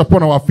 Let's rest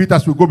upon our feet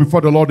as we go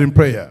before the Lord in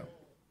prayer.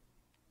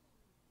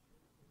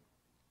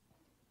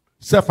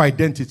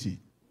 Self-identity.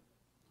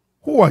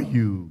 Who are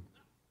you?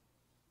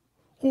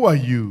 Who are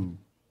you?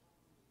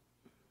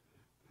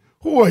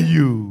 Who are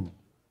you?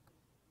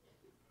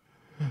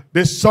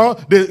 They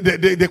told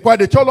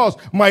us,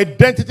 my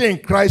identity in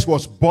Christ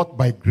was bought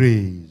by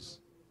grace.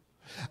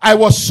 I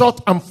was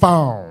sought and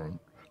found,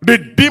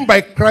 redeemed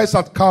by Christ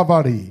at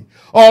Calvary.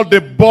 All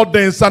the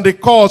burdens and the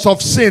cause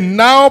of sin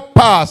now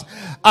past.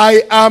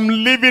 I am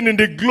living in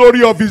the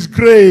glory of his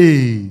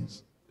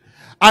grace.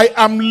 I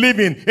am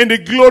living in the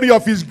glory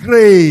of his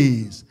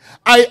grace.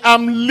 I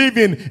am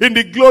living in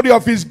the glory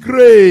of his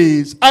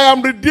grace. I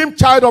am redeemed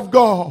child of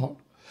God.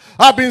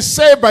 I've been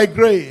saved by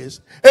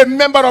grace. A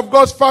member of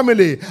God's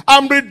family.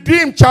 I'm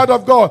redeemed child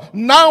of God.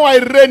 Now I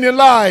reign in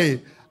life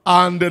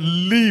and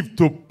live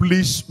to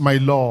please my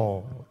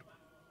Lord.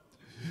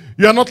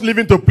 You are not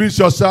living to please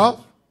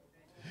yourself.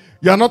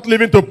 You are not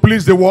living to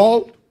please the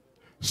world.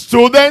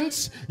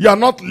 Students, you are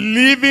not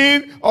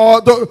living or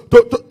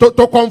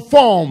to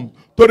conform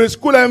to the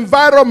school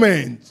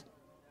environment.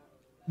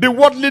 The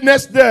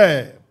worldliness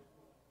there.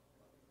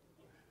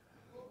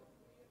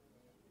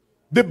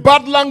 The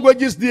bad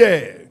languages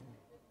there.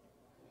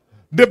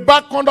 The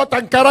bad conduct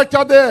and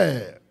character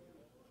there.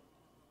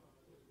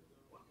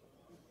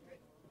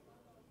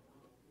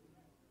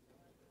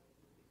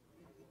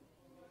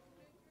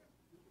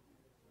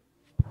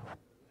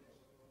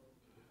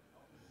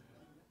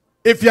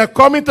 If you are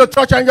coming to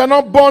church and you are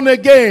not born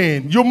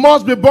again, you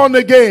must be born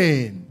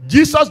again.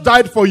 Jesus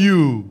died for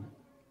you.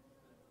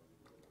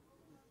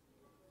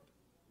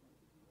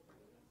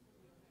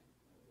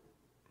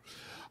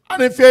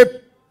 And if you're a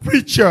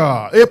preacher,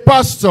 a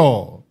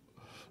pastor,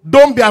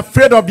 don't be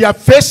afraid of their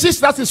faces.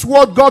 That is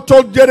what God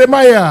told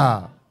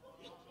Jeremiah.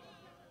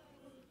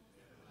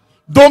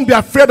 Don't be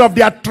afraid of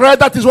their tread.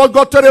 That is what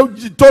God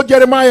told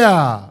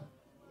Jeremiah.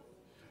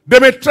 They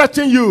may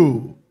threaten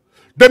you.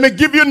 They may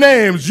give you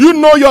names. You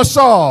know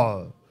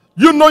yourself.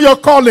 You know your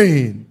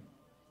calling.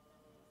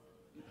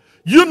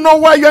 You know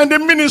why you're in the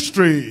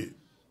ministry.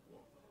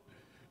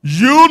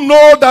 You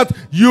know that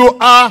you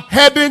are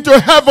heading to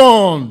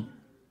heaven.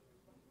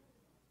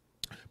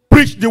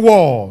 Preach the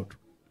word.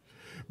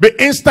 Be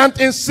instant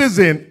in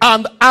season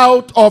and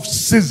out of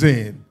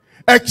season.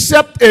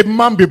 Except a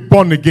man be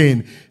born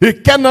again, he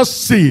cannot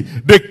see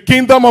the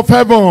kingdom of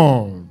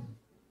heaven.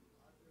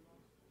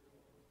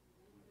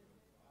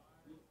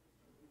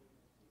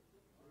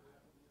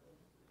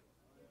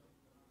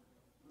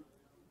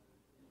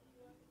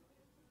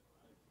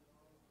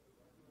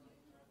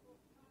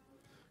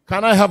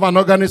 Can I have an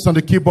organist on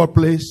the keyboard,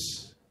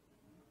 please?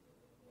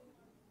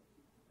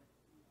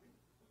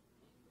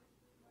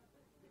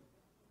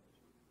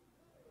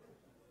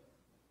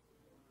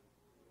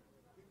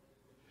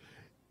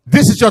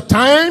 This is your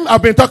time.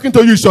 I've been talking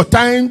to you. It's your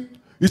time.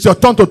 It's your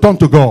turn to turn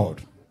to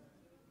God.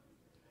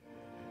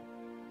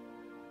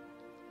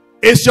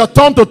 It's your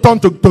turn to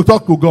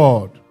talk to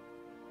God.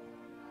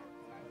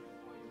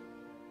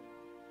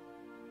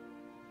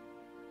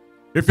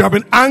 If you have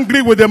been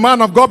angry with the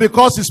man of God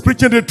because he's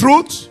preaching the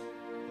truth,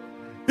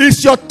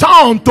 it's your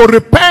turn to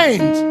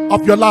repent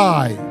of your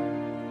lie.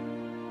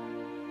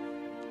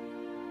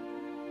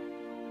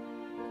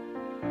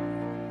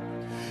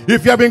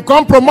 If you have been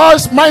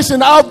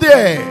compromising out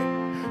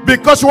there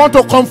because you want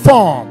to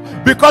conform,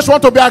 because you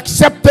want to be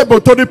acceptable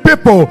to the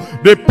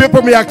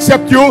people may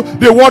accept you,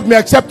 the world may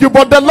accept you,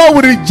 but the Lord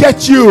will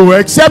reject you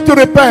except you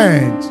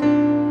repent.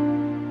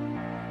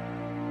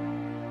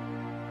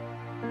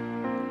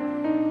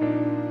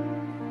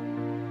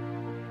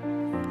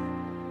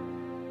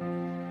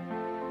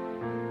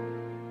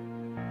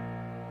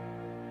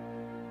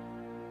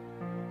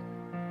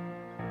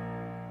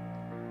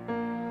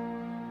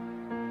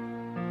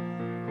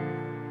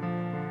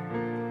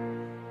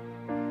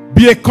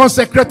 Be a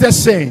consecrated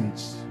saint.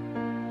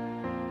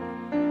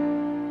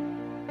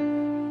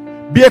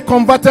 Be a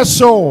converted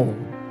soul.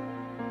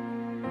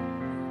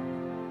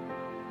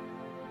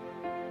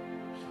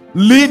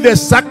 Lead a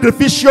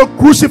sacrificial,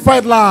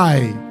 crucified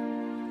life.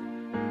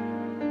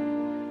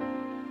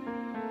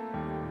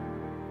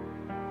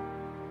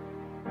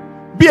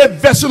 Be a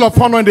vessel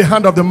of honor in the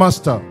hand of the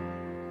master.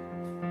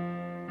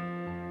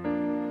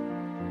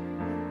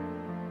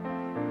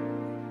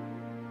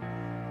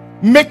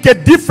 Make a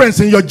difference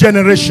in your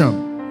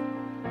generation.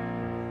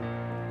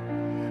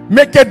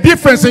 Make a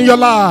difference in your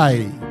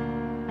life.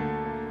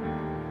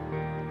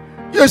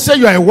 You say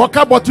you are a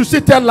worker, but you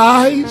still tell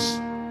lies.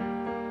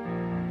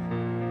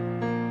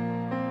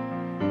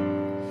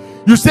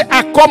 You say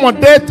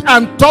accommodate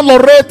and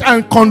tolerate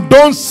and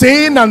condone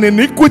sin and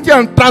iniquity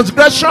and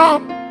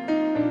transgression.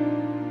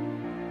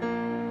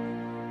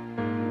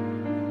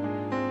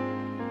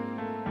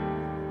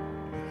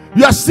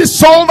 You are still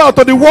sold out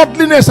to the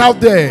worldliness out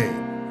there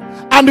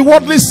and the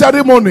worldly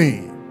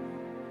ceremony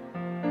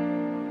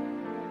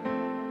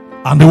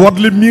and the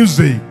worldly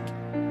music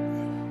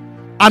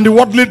and the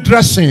worldly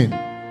dressing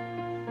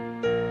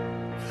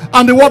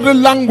and the worldly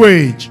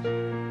language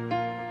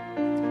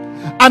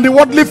and the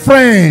worldly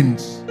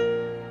friends.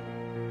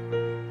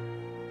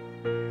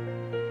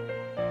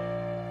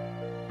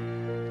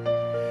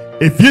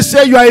 If you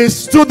say you are a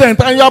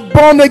student and you are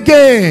born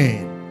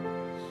again,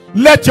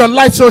 let your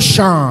light so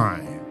shine.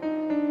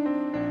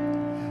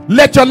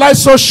 Let your light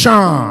so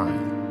shine.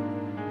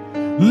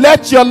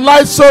 Let your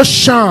light so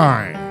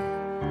shine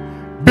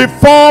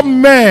before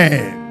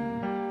men.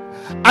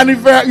 And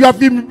if you have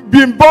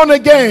been born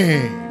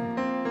again,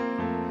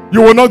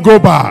 you will not go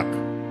back.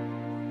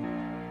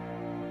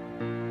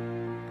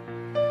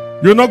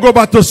 You will not go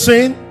back to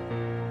sin.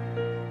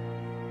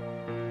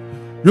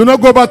 You will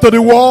not go back to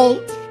the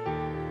world.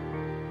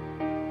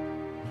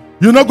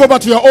 You will not go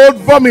back to your old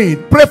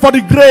vomit. Pray for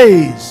the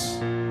grace.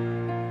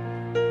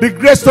 The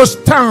grace to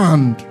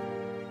stand.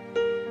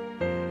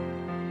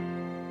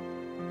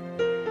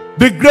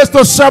 The grace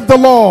to serve the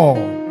Lord.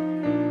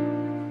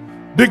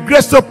 The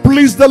grace to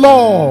please the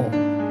Lord.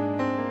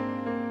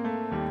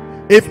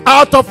 If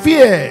out of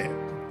fear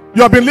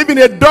you have been living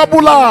a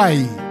double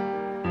life,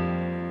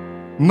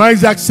 now is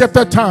the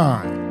accepted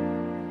time.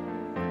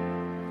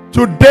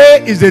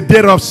 Today is the day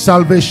of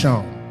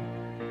salvation.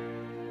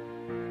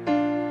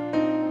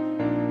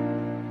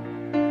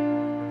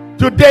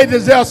 Today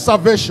is the day of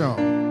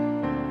salvation.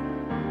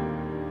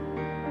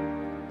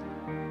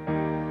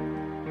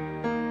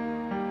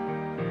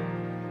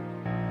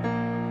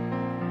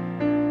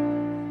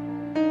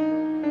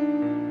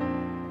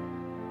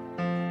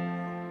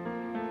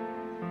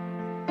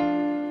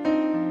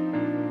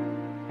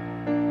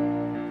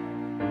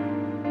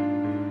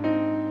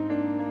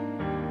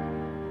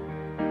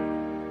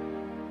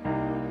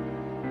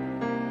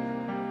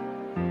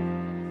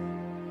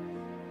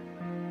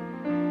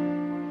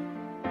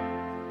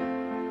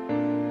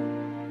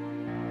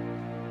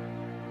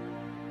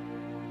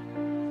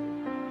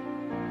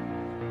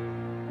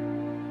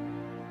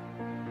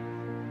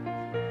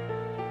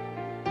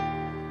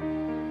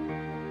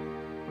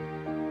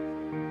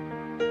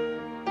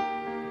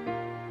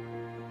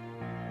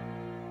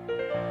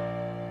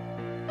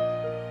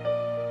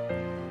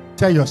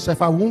 Tell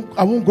yourself, I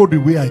won't go the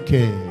way I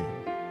care.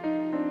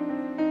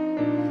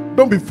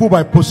 Don't be fooled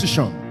by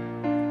position.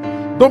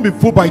 Don't be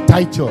fooled by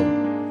title.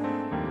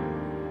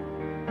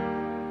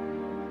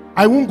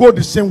 I won't go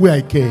the same way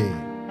I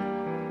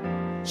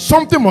care.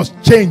 Something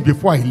must change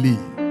before I leave.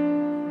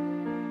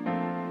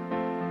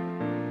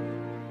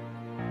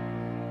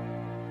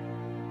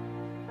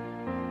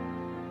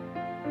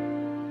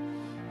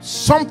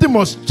 Something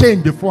must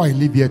change before I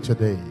leave here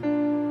today.